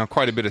getting,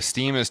 quite a bit of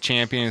steam as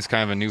champion. He's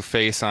kind of a new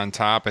face on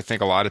top. I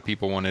think a lot of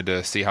people wanted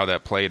to see how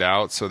that played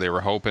out, so they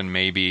were hoping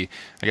maybe,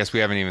 I guess we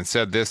haven't even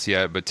said this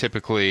yet, but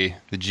typically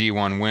the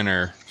G1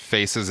 winner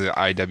faces the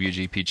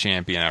IWGP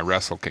champion at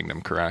Wrestle Kingdom,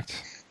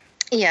 correct?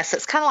 Yes,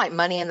 it's kind of like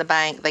Money in the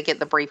Bank. They get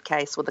the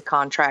briefcase with the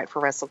contract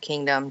for Wrestle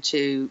Kingdom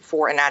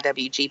for an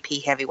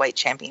IWGP Heavyweight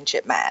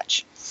Championship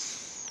match.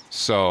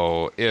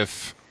 So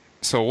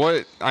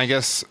what I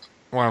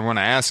want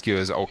to ask you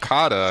is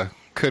Okada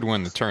could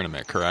win the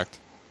tournament, correct?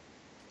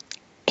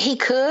 He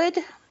could.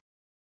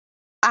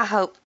 I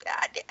hope.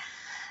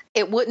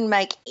 It wouldn't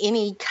make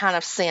any kind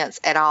of sense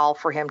at all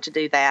for him to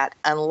do that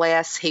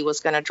unless he was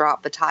going to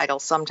drop the title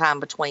sometime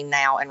between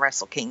now and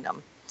Wrestle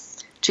Kingdom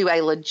to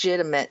a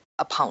legitimate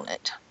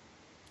opponent.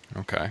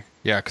 Okay.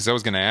 Yeah, because I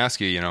was going to ask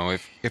you,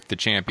 if the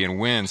champion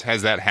wins,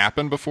 has that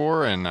happened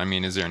before? And,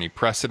 is there any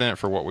precedent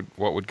for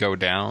what would go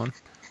down?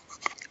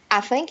 I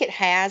think it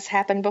has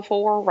happened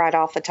before. Right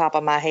off the top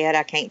of my head,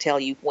 I can't tell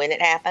you when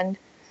it happened.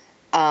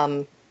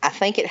 I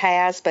think it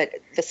has, but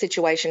the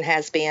situation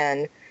has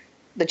been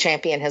the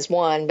champion has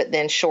won, but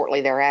then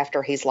shortly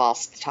thereafter, he's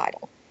lost the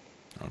title.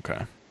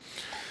 Okay.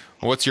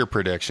 Well, what's your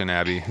prediction,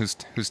 Abby?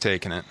 Who's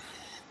taking it?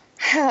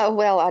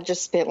 Well, I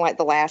just spent like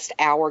the last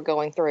hour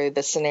going through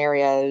the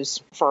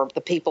scenarios for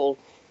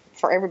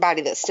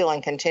everybody that's still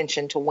in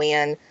contention to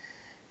win.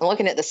 I'm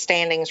looking at the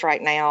standings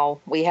right now.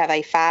 We have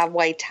a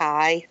 5-way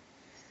tie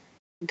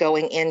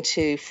going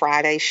into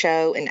Friday's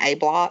show in A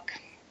Block.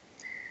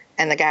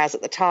 And the guys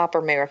at the top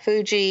are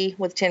Marufuji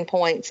with 10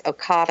 points,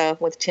 Okada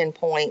with 10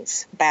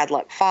 points, Bad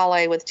Luck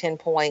Fale with 10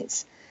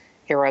 points,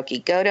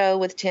 Hiroki Goto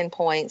with 10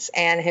 points,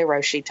 and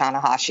Hiroshi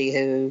Tanahashi,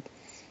 who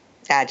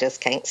I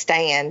just can't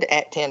stand,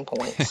 at 10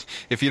 points.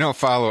 If you don't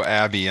follow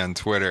Abby on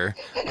Twitter,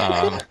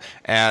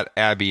 at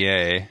Abby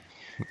A,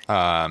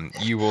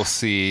 you will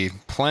see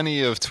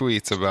plenty of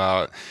tweets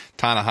about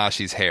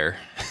Tanahashi's hair.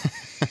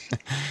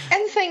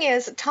 And the thing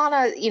is,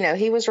 Tana,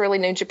 he was really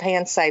New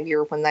Japan's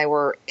savior when they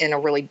were in a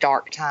really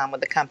dark time with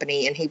the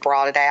company, and he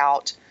brought it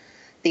out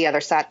the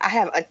other side. I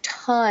have a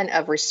ton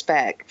of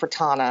respect for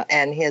Tana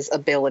and his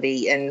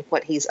ability and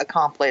what he's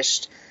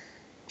accomplished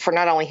for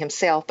not only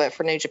himself, but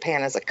for New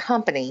Japan as a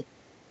company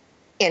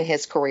in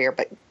his career,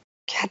 but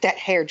God, that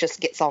hair just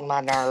gets on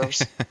my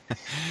nerves.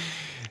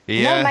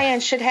 Yeah. No man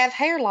should have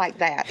hair like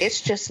that.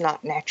 It's just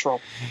not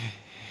natural.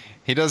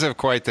 He does have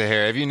quite the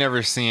hair. Have you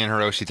never seen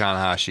Hiroshi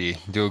Tanahashi?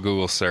 Do a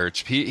Google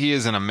search. He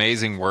is an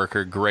amazing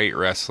worker, great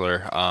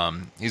wrestler.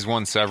 He's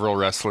won several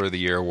Wrestler of the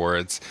Year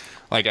awards.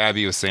 Like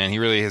Abby was saying,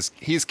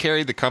 he's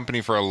carried the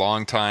company for a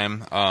long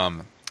time.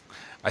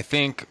 I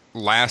think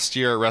last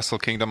year at Wrestle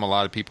Kingdom, a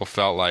lot of people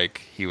felt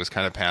like he was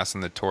kind of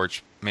passing the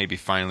torch maybe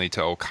finally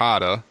to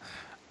Okada.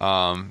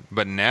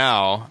 But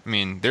now, I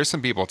mean, there's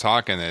some people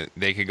talking that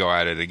they could go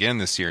at it again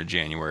this year in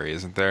January,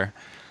 isn't there?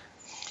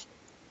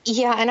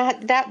 Yeah,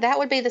 and that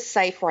would be the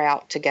safe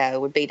route to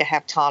go, would be to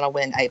have Tana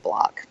win a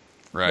block.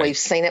 Right. We've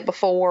seen it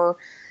before.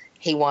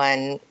 He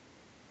won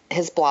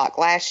his block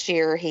last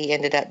year. He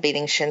ended up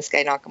beating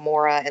Shinsuke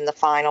Nakamura in the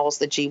finals,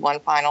 the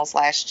G1 finals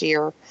last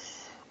year.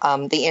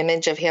 The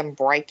image of him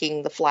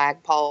breaking the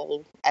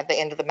flagpole at the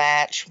end of the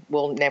match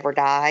will never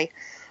die.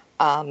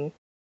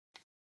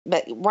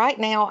 But right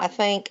now, I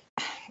think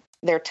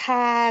they're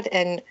tied,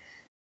 and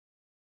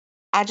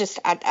I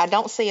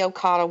don't see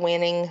Okada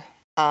winning.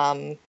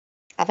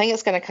 I think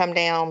it's going to come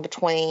down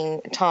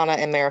between Tana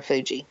and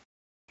Marufuji.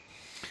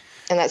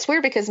 And that's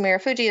weird because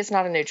Marufuji is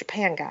not a New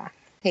Japan guy.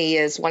 He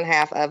is one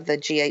half of the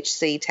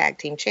GHC Tag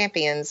Team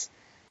Champions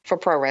for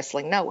Pro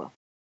Wrestling Noah.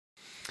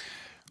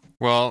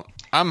 Well,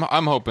 I'm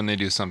hoping they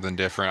do something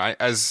different.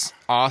 As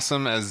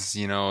awesome as,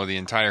 the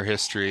entire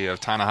history of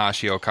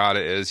Tanahashi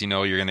Okada is,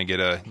 you're going to get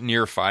a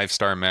near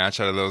 5-star match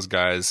out of those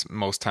guys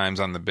most times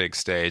on the big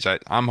stage.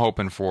 I'm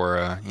hoping for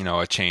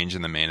a change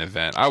in the main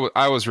event.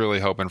 I was really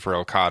hoping for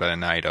Okada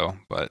and Naito,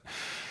 but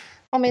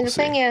the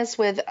thing is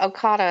with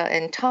Okada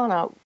and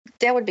Tana,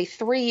 that would be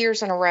 3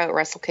 years in a row at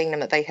Wrestle Kingdom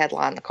that they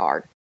headline the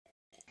card.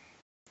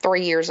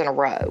 3 years in a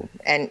row,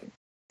 and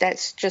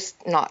that's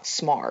just not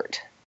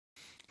smart.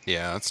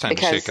 Yeah, it's time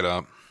to shake it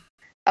up.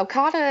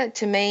 Okada,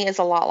 to me, is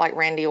a lot like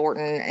Randy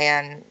Orton,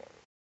 and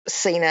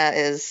Cena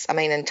is,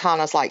 and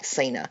Tana's like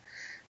Cena.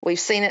 We've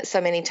seen it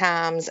so many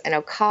times, and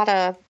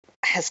Okada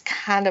has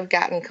kind of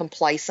gotten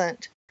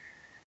complacent,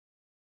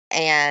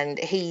 and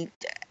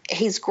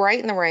he's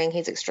great in the ring.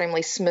 He's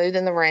extremely smooth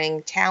in the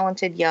ring,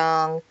 talented,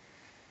 young,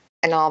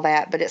 and all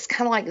that, but it's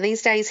kind of like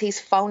these days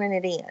he's phoning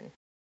it in.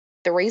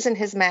 The reason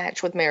his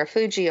match with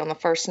Marufuji on the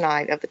first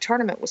night of the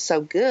tournament was so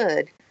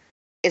good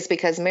is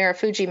because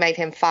Marufuji made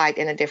him fight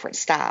in a different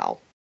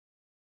style.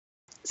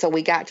 So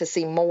we got to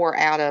see more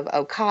out of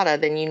Okada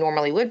than you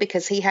normally would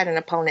because he had an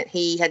opponent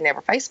he had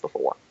never faced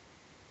before.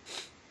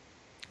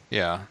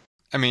 Yeah.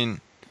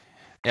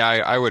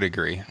 I would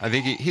agree. I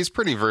think he's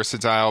pretty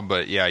versatile,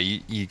 but yeah,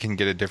 you can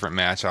get a different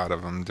match out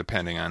of him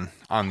depending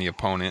on the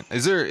opponent.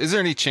 Is there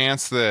any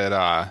chance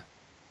that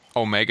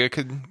Omega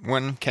could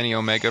win? Kenny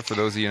Omega, for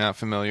those of you not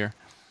familiar?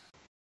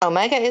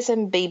 Omega is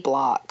in B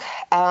block.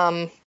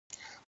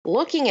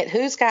 Looking at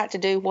who's got to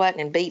do what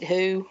and beat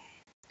who,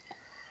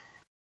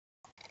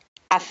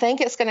 I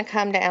think it's going to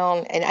come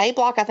down. In A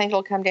block, I think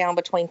it'll come down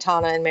between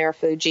Tana and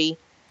Marufuji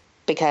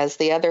because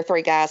the other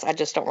three guys, I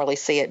just don't really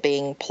see it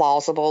being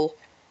plausible.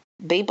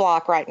 B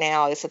block right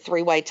now is a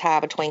 3-way tie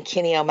between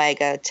Kenny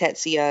Omega,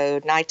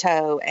 Tetsuya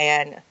Naito,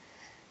 and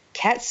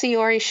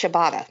Katsuyori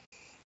Shibata.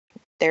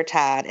 They're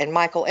tied. And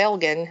Michael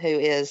Elgin, who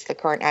is the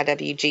current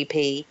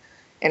IWGP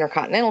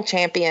Intercontinental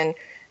Champion,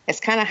 is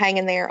kind of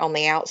hanging there on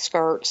the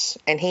outskirts,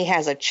 and he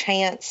has a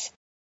chance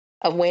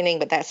of winning,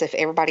 but that's if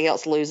everybody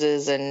else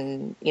loses,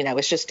 and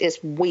it's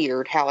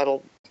weird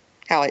how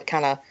it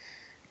kind of,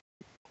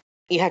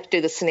 you have to do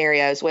the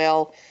scenarios.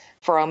 Well,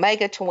 for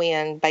Omega to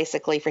win,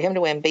 basically for him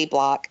to win B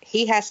block,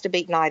 he has to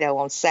beat Naito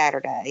on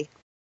Saturday.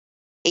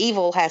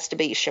 Evil has to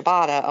beat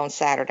Shibata on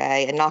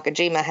Saturday, and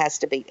Nakajima has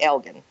to beat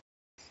Elgin.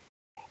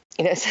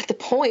 It's at the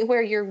point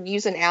where you're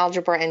using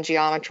algebra and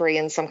geometry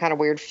and some kind of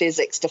weird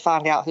physics to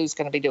find out who's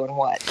going to be doing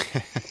what.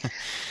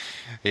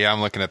 Yeah,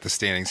 I'm looking at the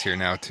standings here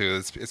now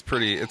too.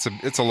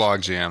 It's a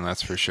log jam,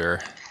 that's for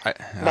sure. But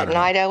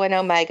Naito and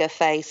Omega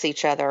face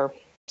each other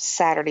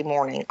Saturday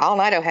morning. All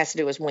Naito has to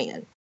do is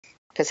win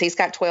because he's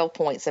got 12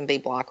 points in B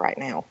block right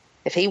now.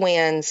 If he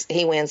wins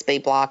B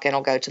block and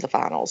he'll go to the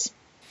finals.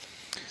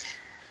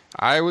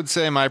 I would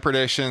say my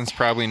prediction is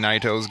probably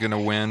Naito's going to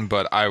win,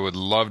 but I would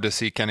love to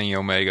see Kenny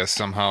Omega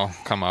somehow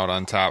come out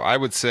on top. I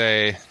would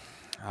say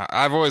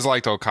I've always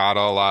liked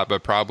Okada a lot,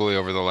 but probably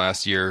over the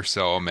last year or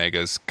so,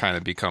 Omega's kind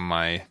of become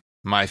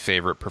my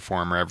favorite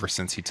performer ever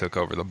since he took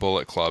over the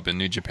Bullet Club in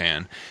New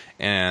Japan.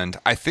 And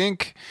I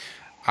think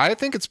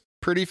it's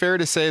pretty fair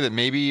to say that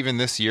maybe even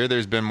this year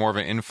there's been more of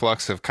an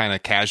influx of kind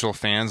of casual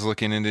fans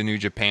looking into New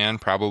Japan,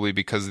 probably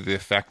because of the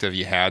effect of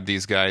you had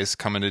these guys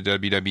coming to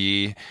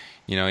WWE.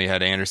 You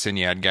had Anderson,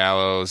 you had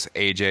Gallows,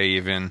 AJ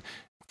even,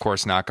 of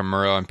course,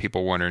 Nakamura, and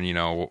people wondering,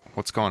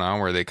 what's going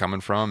on? Where are they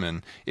coming from?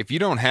 And if you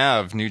don't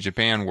have New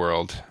Japan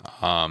World,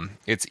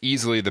 it's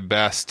easily the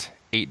best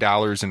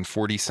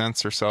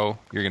 $8.40 or so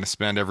you're going to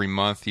spend every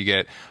month. You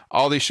get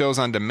all these shows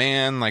on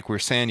demand. Like we were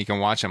saying, you can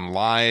watch them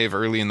live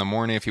early in the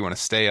morning if you want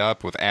to stay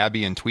up with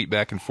Abby and tweet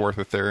back and forth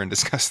with her and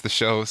discuss the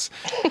shows.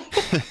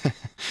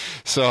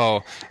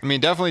 So, I mean,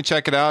 definitely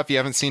check it out. If you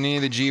haven't seen any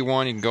of the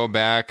G1, you can go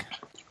back.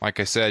 Like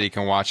I said, you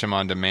can watch them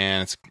on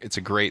demand. It's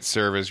a great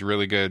service,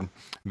 really good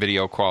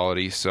video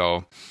quality.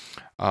 So,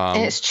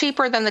 and it's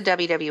cheaper than the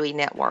WWE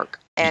Network,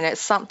 and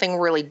it's something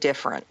really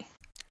different.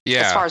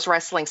 Yeah. As far as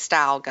wrestling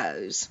style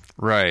goes.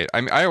 Right.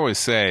 I mean, I always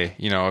say,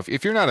 you know,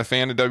 if you're not a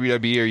fan of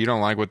WWE or you don't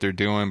like what they're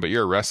doing, but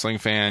you're a wrestling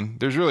fan,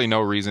 there's really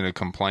no reason to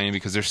complain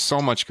because there's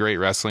so much great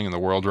wrestling in the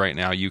world right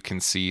now you can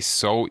see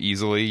so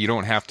easily. You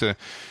don't have to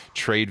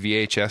trade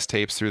VHS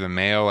tapes through the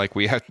mail like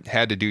we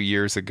had to do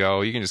years ago.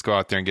 You can just go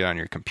out there and get on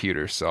your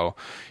computer. So,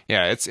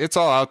 yeah, it's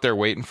all out there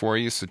waiting for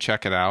you, so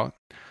check it out.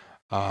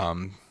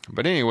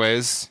 But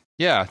anyways,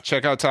 yeah,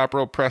 check out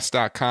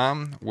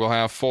topropepress.com. We'll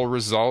have full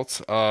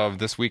results of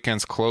this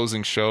weekend's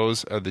closing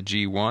shows of the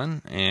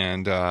G1.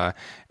 And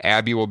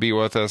Abby will be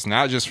with us,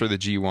 not just for the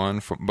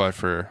G1, but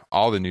for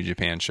all the New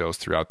Japan shows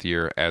throughout the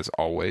year, as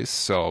always.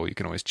 So you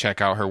can always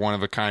check out her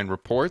one-of-a-kind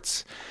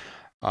reports.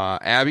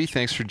 Abby,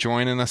 thanks for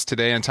joining us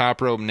today on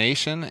Top Rope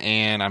Nation.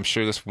 And I'm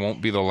sure this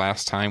won't be the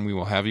last time we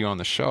will have you on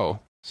the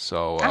show.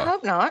 So I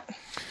hope not.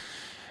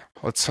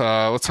 Let's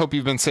hope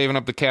you've been saving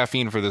up the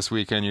caffeine for this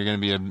weekend. You're going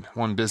to be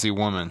one busy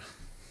woman.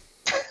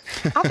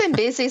 I've been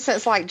busy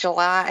since like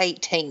July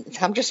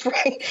 18th. I'm just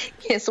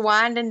it's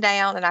winding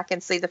down and I can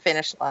see the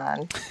finish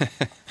line.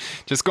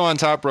 Just go on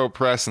Top Rope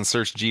Press and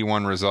search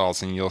G1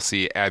 results and you'll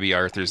see Abby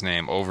Arthur's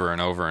name over and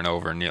over and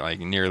over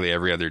nearly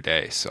every other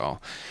day.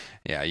 So,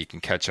 yeah, you can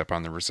catch up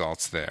on the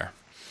results there.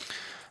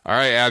 All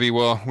right, Abby,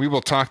 well, we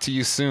will talk to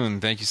you soon.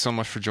 Thank you so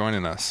much for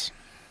joining us.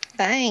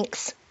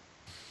 Thanks.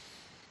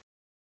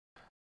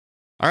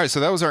 All right,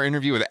 so that was our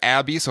interview with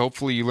Abby. So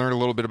hopefully you learned a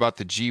little bit about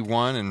the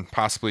G1 and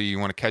possibly you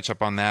want to catch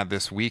up on that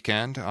this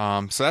weekend.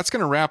 So that's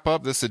going to wrap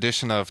up this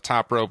edition of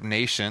Top Rope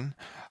Nation.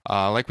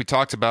 Like we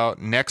talked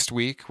about, next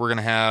week we're going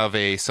to have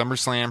a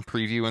SummerSlam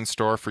preview in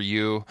store for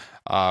you.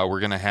 We're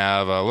going to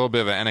have a little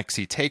bit of an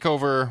NXT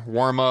TakeOver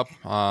warm-up.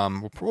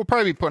 We'll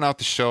probably be putting out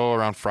the show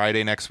around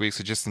Friday next week,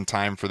 so just in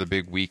time for the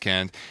big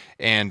weekend.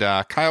 And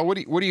Kyle, what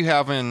do you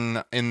have in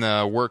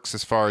the works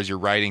as far as your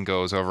writing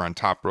goes over on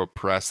Top Rope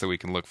Press that we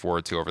can look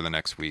forward to over the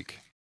next week?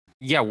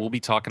 Yeah, we'll be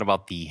talking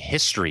about the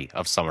history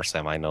of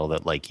SummerSlam. I know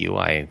that, like you,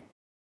 I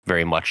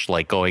very much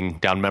like going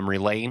down memory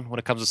lane when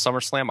it comes to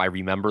SummerSlam. I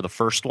remember the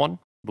first one,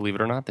 believe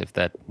it or not. If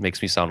that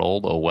makes me sound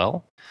old, oh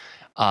well.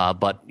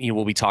 But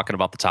we'll be talking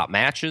about the top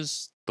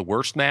matches, the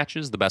worst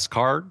matches, the best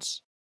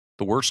cards,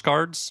 the worst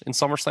cards in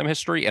SummerSlam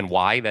history, and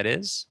why that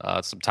is.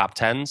 Some top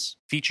 10s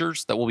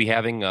features that we'll be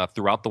having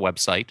throughout the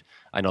website.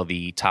 I know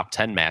the top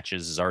 10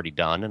 matches is already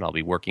done, and I'll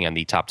be working on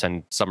the top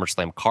 10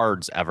 SummerSlam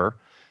cards ever.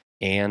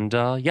 And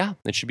yeah,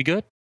 it should be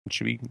good. It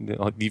should be.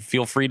 You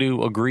feel free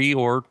to agree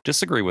or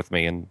disagree with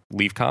me and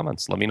leave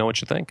comments. Let me know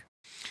what you think.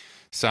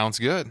 Sounds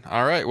good.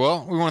 All right.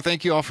 Well, we want to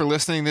thank you all for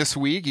listening this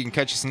week. You can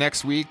catch us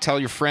next week. Tell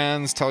your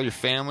friends, tell your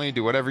family,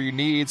 do whatever you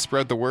need.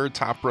 Spread the word.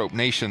 Top Rope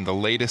Nation, the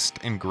latest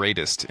and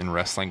greatest in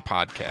wrestling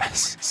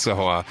podcasts.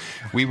 So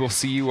we will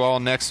see you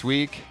all next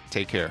week.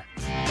 Take care.